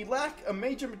ourselves, but we lack a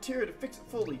major material to fix it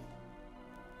fully.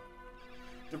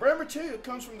 The rare material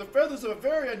comes from the feathers of a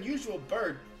very unusual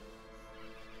bird.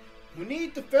 We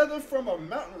need the feather from a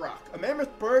mountain rock, a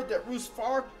mammoth bird that roosts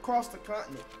far across the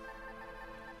continent.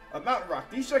 A mountain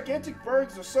rock. These gigantic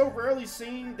birds are so rarely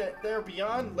seen that they're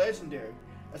beyond legendary.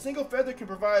 A single feather can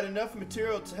provide enough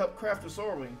material to help craft a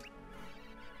soar wing.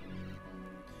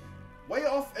 Way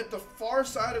off at the far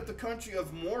side of the country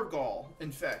of Morgall, in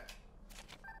fact.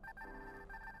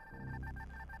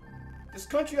 This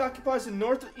country occupies the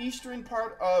northeastern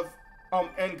part of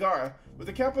Angara, with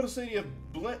the capital city of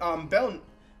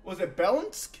was it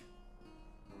Belensk?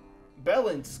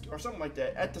 Belensk, or something like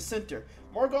that, at the center.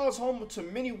 Morgall is home to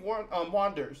many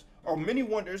wonders,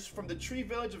 from the tree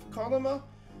village of Kalima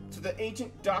to the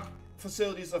ancient dock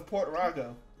facilities of Port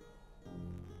Rago.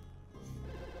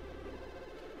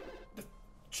 The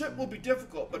trip will be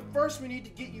difficult, but first we need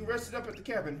to get you rested up at the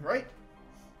cabin, right?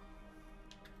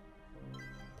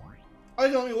 I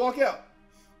can only walk out.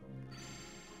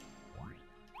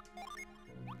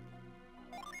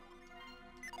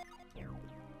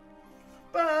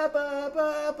 Ba, ba,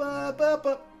 ba, ba, ba,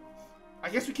 ba. I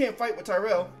guess we can't fight with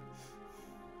Tyrell.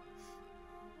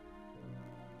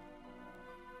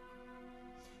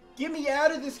 Get me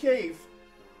out of this cave.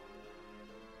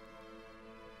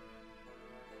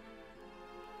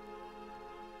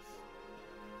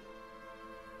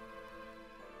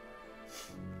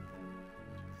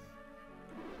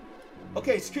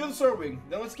 Okay, secure the soar wing.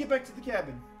 Then let's get back to the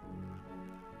cabin.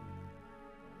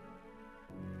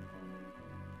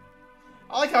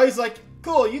 I like how he's like,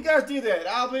 cool, you guys do that.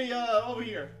 I'll be over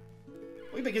here.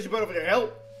 We better get your butt over there.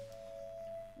 Help.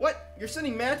 What? You're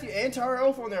sending Matthew and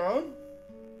Tyrell on their own?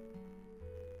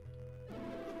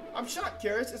 I'm shocked,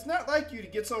 Karis. It's not like you to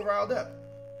get so riled up.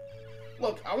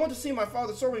 Look, I want to see my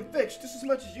father's soar wing fixed just as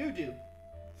much as you do.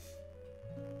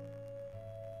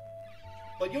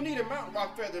 But you'll need a mountain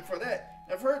rock feather for that.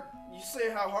 I've heard you say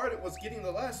how hard it was getting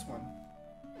the last one.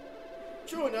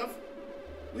 True enough.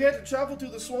 We had to travel through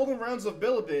the swollen rounds of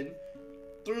Bilibin,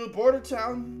 through the border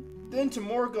town, then to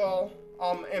Morgall,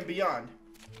 and beyond.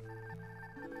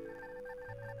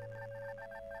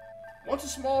 Once a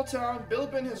small town,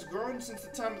 Bilibin has grown since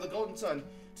the time of the Golden Sun,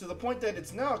 to the point that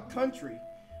it's now a country.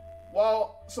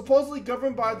 While supposedly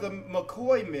governed by the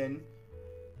McCoy men,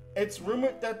 It's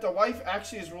rumored that the wife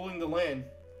actually is ruling the land.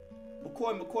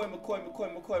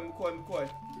 McCoy.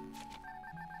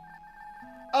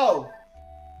 Oh,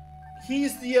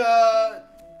 he's the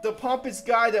pompous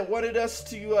guy that wanted us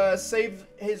to save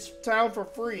his town for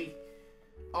free.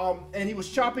 And he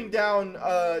was chopping down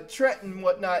Trenton and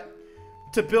whatnot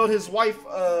to build his wife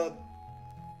a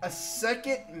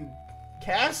second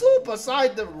castle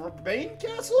beside the main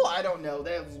castle? I don't know.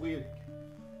 That was weird.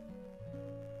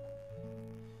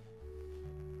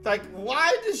 Like,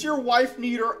 why does your wife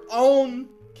need her own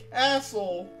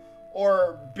castle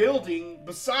or building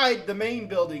beside the main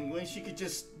building when she could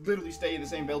just literally stay in the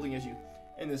same building as you,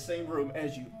 in the same room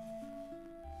as you?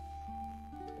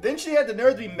 Then she had the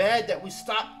nerve to be mad that we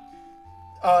stopped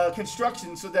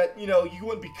construction so that, you know, you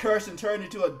wouldn't be cursed and turned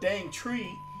into a dang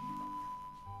tree.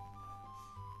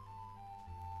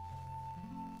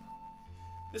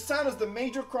 This town is the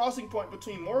major crossing point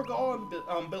between Morgal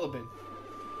and Bilibin.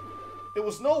 It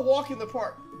was no walk in the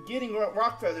park getting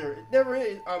Rockfeather. It never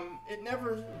is. It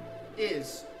never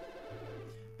is.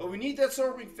 But we need that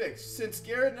sword ring fixed. Since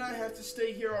Garrett and I have to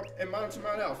stay here and monitor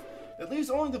Mount Elf, it leaves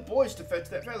only the boys to fetch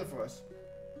that feather for us.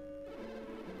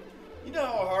 You know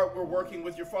how hard we're working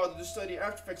with your father to study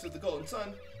after effects of the Golden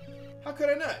Sun. How could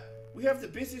I not? We have the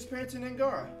busiest parents in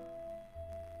Angara.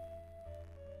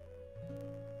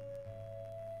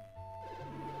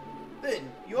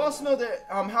 Then, you also know that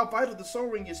how vital the soul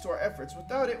ring is to our efforts.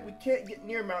 Without it, we can't get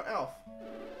near Mount Elf.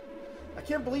 I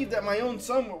can't believe that my own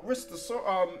son would risk the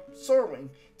soul ring.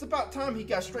 It's about time he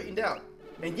got straightened out.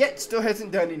 And yet, still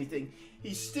hasn't done anything.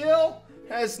 He still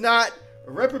has not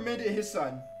reprimanded his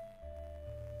son.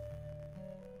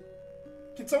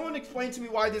 Can someone explain to me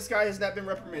why this guy has not been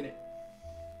reprimanded?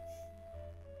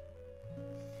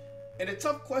 And a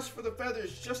tough quest for the feather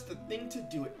is just the thing to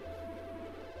do it.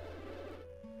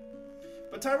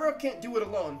 But Tyrell can't do it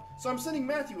alone, so I'm sending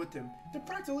Matthew with him. They're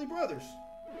practically brothers.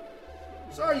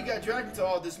 Sorry you got dragged into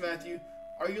all this, Matthew.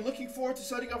 Are you looking forward to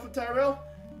setting up with Tyrell?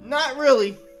 Not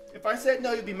really. If I said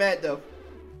no, you'd be mad, though.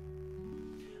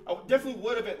 I definitely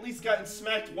would have at least gotten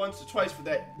smacked once or twice for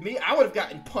that. Me, I would have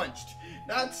gotten punched.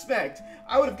 Not smacked.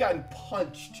 I would have gotten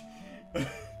punched.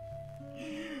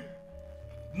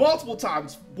 Multiple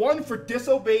times. One for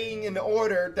disobeying an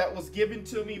order that was given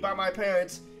to me by my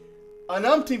parents an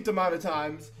umpteenth amount of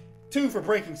times. 2 for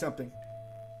breaking something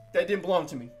that didn't belong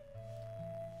to me.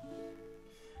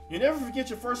 You never forget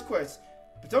your first quest,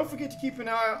 but don't forget to keep an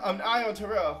eye on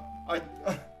Tyrell. I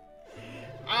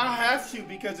have to,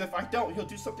 because if I don't, he'll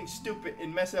do something stupid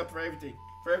and mess up for everybody.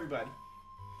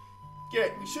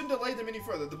 Garrett, we shouldn't delay them any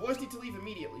further. The boys need to leave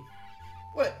immediately.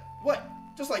 What?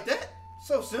 Just like that?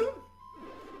 So soon?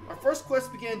 Our first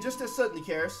quest began just as suddenly,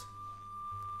 Karis.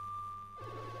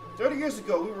 30 years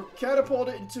ago, we were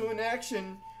catapulted into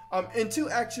action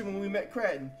when we met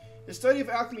Cratton. The study of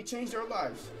alchemy changed our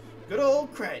lives. Good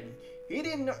old Cratton. He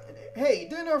didn't know. Hey,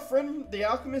 didn't our friend the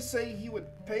alchemist say he would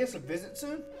pay us a visit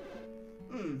soon?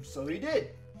 So he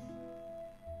did.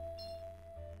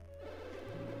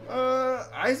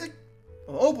 Isaac?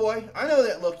 Oh boy, I know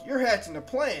that look. You're hatching a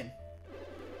plan.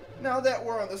 Now that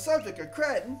we're on the subject of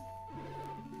Cratton,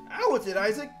 out with it,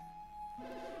 Isaac.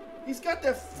 He's got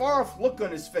that far-off look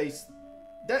on his face.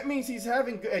 That means he's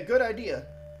having a good idea.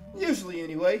 Usually,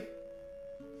 anyway.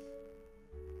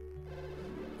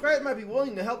 Cratton might be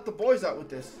willing to help the boys out with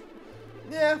this.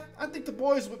 Yeah, I think the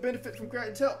boys would benefit from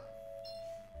Cratton's help.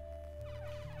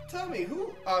 Tell me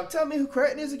who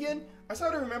Cratton is again? I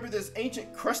sort of remember this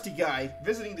ancient crusty guy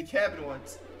visiting the cabin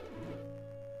once.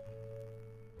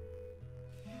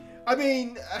 I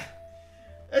mean,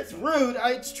 it's rude.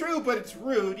 It's true, but it's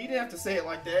rude. You didn't have to say it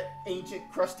like that. Ancient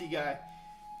crusty guy.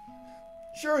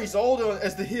 Sure, he's old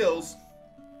as the hills,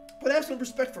 but have some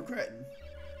respect for Cratton.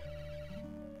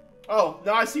 Oh,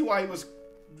 now I see why he was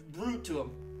rude to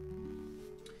him.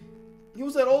 He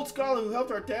was that old scholar who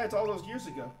helped our dads all those years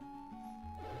ago.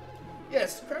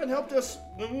 Yes, Cratton helped us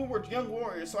when we were young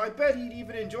warriors, so I bet he'd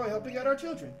even enjoy helping out our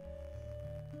children.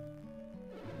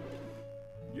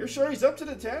 You're sure he's up to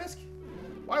the task?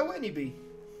 Why wouldn't he be?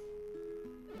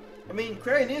 I mean,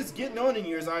 Cratton is getting on in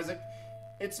years, Isaac.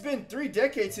 It's been 3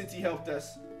 decades since he helped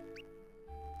us.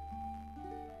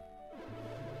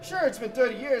 Sure, it's been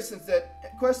 30 years since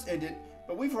that quest ended,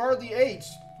 but we've hardly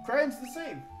aged. Cratton's the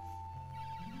same.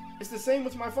 It's the same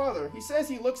with my father. He says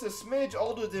he looks a smidge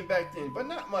older than back then, but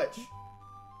not much.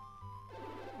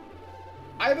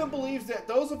 Ivan believes that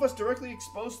those of us directly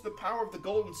exposed to the power of the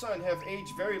Golden Sun have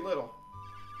aged very little.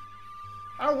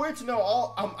 How weird to know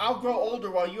I'll grow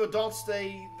older while you adults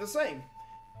stay the same.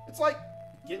 It's like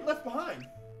getting left behind.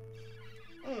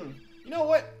 You know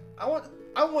what?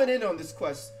 I went in on this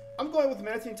quest. I'm going with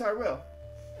Matthew and Tyrell.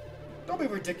 Don't be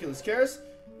ridiculous, Karis.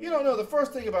 You don't know the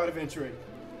first thing about adventuring.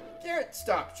 Garrett,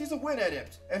 stop. She's a wind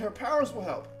adept, and her powers will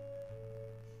help.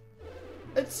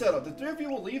 It's settled. The three of you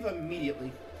will leave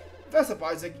immediately. Fess up,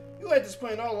 Isaac. You had this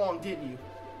plan all along, didn't you?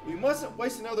 We mustn't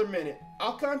waste another minute.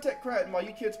 I'll contact Cratton while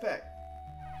you kids pack.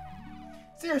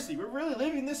 Seriously, we're really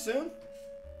leaving this soon?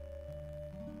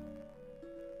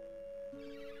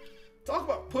 Talk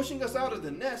about pushing us out of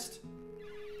the nest.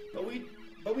 But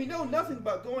we know nothing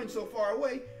about going so far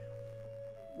away.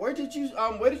 Where did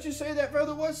you say that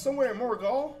feather was? Somewhere in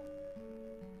Morgal?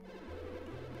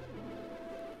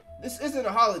 This isn't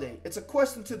a holiday. It's a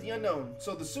quest into the unknown.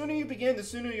 So the sooner you begin, the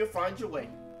sooner you'll find your way.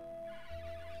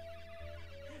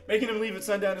 Making him leave at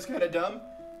sundown is kind of dumb.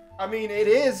 I mean, it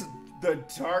is the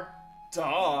dark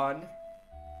dawn.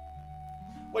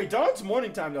 Wait, dawn's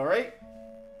morning time though, right?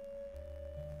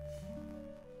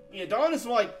 Yeah, dawn is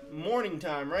like morning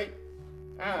time, right?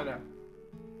 I don't know.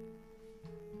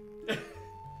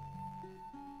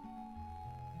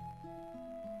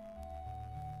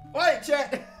 Quiet,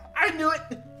 chat. I knew it.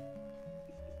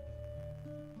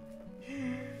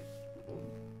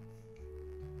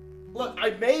 Look, I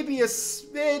may be a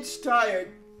smidge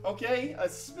tired, okay? A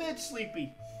smidge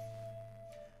sleepy.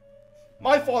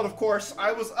 My fault, of course.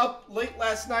 I was up late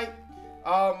last night,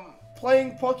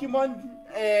 playing Pokemon,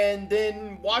 and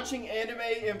then watching anime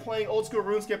and playing old school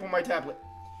RuneScape on my tablet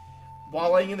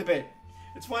while laying in the bed.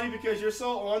 It's funny because you're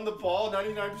so on the ball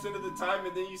 99% of the time,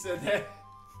 and then you said that.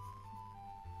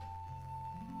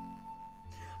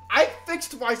 I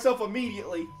fixed myself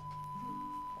immediately.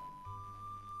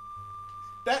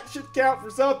 That should count for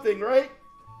something, right?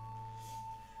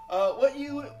 What?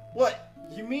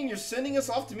 You mean you're sending us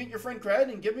off to meet your friend Cratton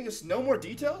and giving us no more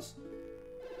details?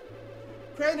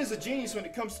 Cratton is a genius when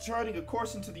it comes to charting a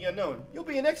course into the unknown. You'll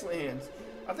be in excellent hands.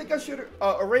 I think I should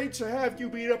arrange to have you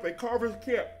meet up at Carver's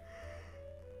Camp.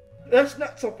 That's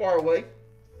not so far away.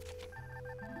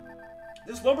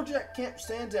 This lumberjack camp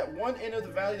stands at one end of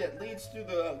the valley that leads through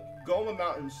the Goma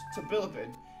Mountains to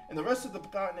Bilibid and the rest of the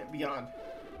continent beyond.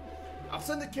 I'll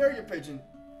send the carrier pigeon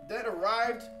that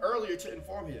arrived earlier to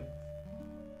inform him.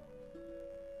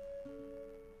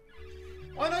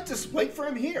 Why not just wait for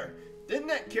him here? Didn't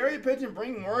that carrier pigeon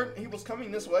bring word he was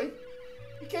coming this way?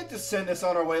 You can't just send us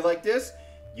on our way like this.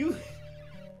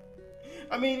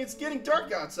 I mean, it's getting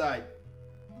dark outside.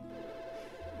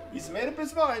 He's made up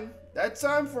his mind. That's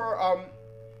time for,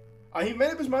 he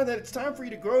made up his mind that it's time for you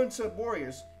to grow into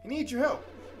warriors. He needs your help.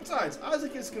 Besides,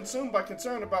 Isaac is consumed by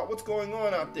concern about what's going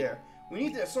on out there. We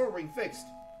need that soul ring fixed.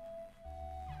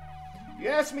 If you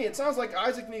ask me, it sounds like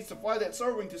Isaac needs to fly that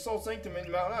soul ring to Soul Sanctum in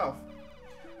Mount Alph.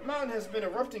 The mountain has been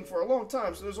erupting for a long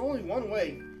time, so there's only one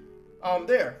way.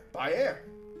 There, by air.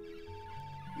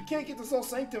 You can't get the Soul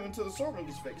Sanctum until the soul ring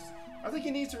is fixed. I think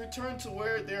he needs to return to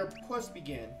where their quest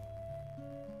began.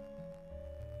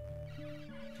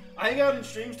 I hang out in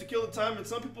streams to kill the time, and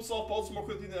some people solve puzzles more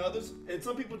quickly than others, and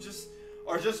some people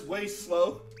are just way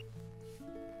slow.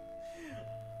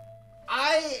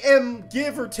 I am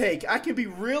give or take. I can be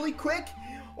really quick,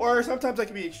 or sometimes I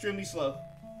can be extremely slow.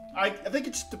 I think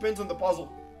it just depends on the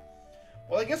puzzle.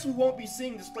 Well, I guess we won't be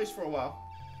seeing this place for a while.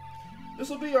 This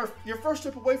will be your first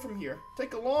trip away from here.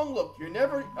 Take a long look. You'll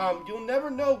never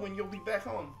know when you'll be back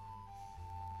home.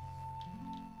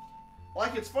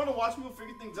 Like, it's fun to watch people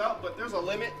figure things out, but there's a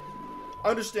limit.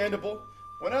 Understandable.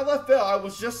 When I left Bell, I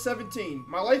was just 17.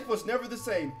 My life was never the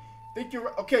same. Think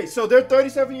you're okay? So they're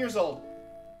 37 years old.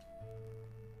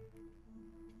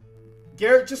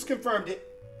 Garrett just confirmed it.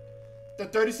 They're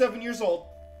 37 years old.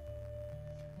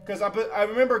 Because I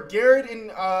remember Garrett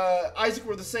and Isaac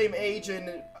were the same age,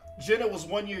 and Jenna was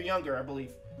 1 year younger, I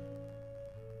believe.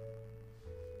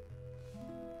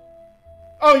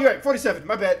 Oh, you're right. 47.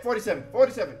 My bad. 47.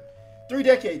 47. 3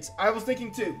 decades. I was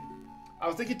thinking 2. I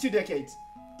was thinking 2 decades.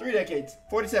 3 decades.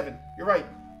 47. You're right.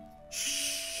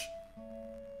 Shh.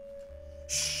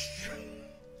 Shh.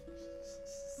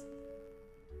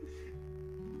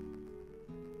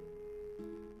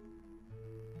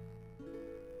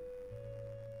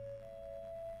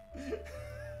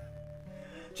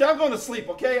 Chat, I'm going to sleep,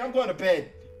 okay? I'm going to bed.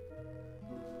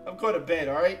 I'm going to bed,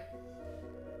 alright?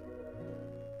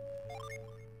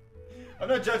 I'm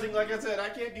not judging, like I said, I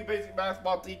can't do basic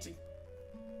basketball teaching.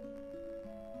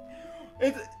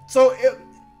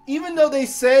 Even though they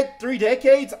said 3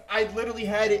 decades, I literally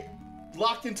had it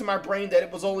locked into my brain that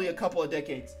it was only a couple of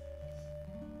decades.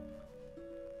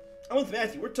 I'm with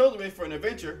Matthew. We're totally ready for an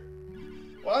adventure.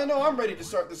 Well, I know I'm ready to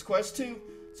start this quest too.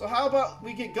 So how about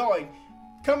we get going?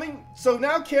 So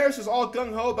now Karis is all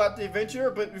gung-ho about the adventure,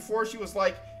 but before she was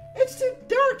like, it's too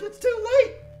dark, it's too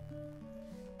late.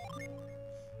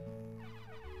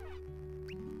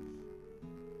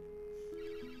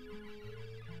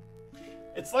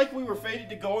 It's like we were fated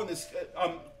to go on this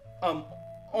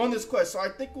quest, so I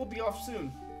think we'll be off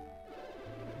soon.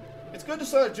 It's good to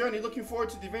start a journey. Looking forward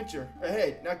to the adventure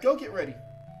ahead. Now go get ready.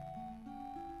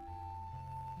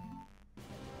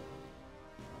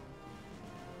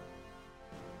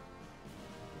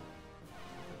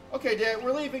 Okay, Dad,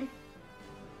 we're leaving.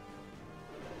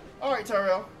 Alright,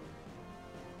 Tyrell.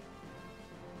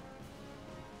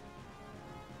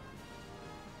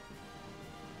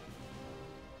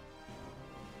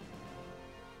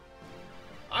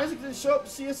 Isaac didn't show up to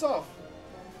see us off.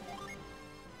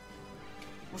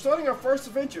 We're starting our first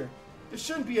adventure. This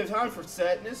shouldn't be a time for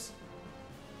sadness.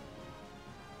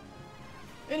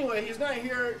 Anyway, he's not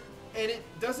here, and it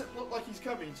doesn't look like he's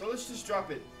coming, so let's just drop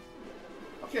it.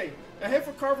 Okay, now head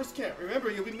for Carver's camp.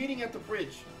 Remember, you'll be meeting at the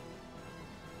bridge.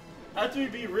 After we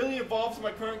be really involved in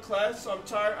my current class, so I'm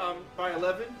tired by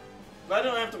 11. Glad I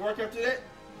don't have to work after that.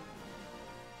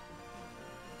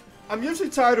 I'm usually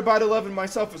tired about 11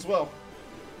 myself as well.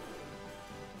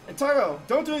 And Tyrell,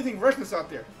 don't do anything reckless out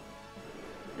there.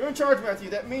 You're in charge, Matthew.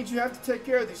 That means you have to take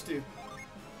care of these two.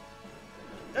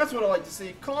 That's what I like to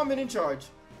see. Calm and in charge.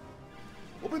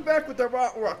 We'll be back with the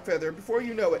rock feather before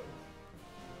you know it.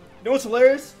 You know what's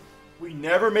hilarious? We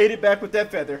never made it back with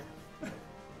that feather.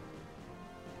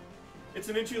 It's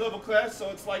an entry-level class, so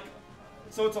it's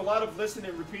a lot of listen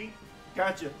and repeat.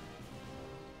 Gotcha.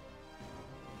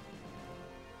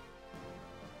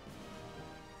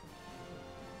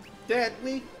 Dad,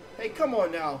 hey, come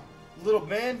on now, little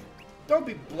man. Don't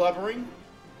be blubbering.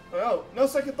 Oh, no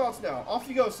second thoughts now. Off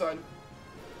you go, son.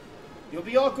 You'll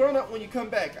be all grown up when you come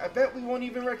back. I bet we won't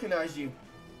even recognize you.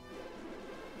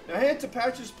 Now head to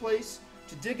Patch's place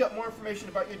to dig up more information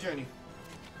about your journey.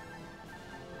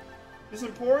 This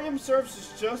emporium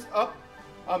serves up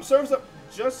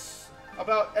just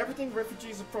about everything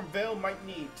refugees from Vale might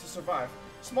need to survive.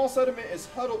 Small settlement is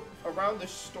huddled around the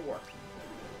store.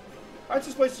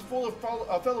 Patch's place is full of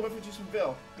fellow refugees from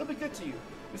Vale. They'll be good to you.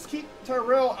 Just keep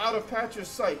Tyrell out of Patch's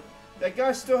sight. That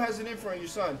guy still has an info on your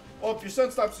son. Well, if your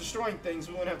son stops destroying things,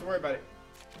 we won't have to worry about it.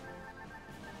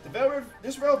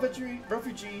 This Vale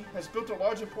refugee has built a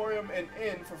large emporium and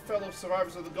inn for fellow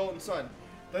survivors of the Golden Sun.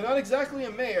 They're not exactly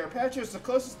a mayor. Patch is the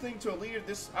closest thing to a leader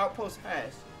this outpost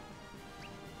has.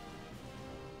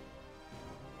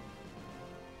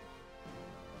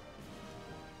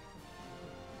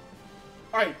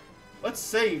 Alright, let's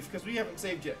save, because we haven't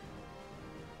saved yet.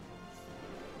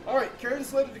 Alright, carry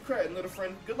this letter to Creighton, little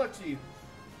friend. Good luck to you.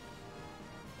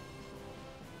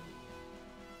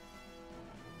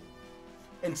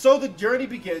 And so the journey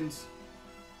begins.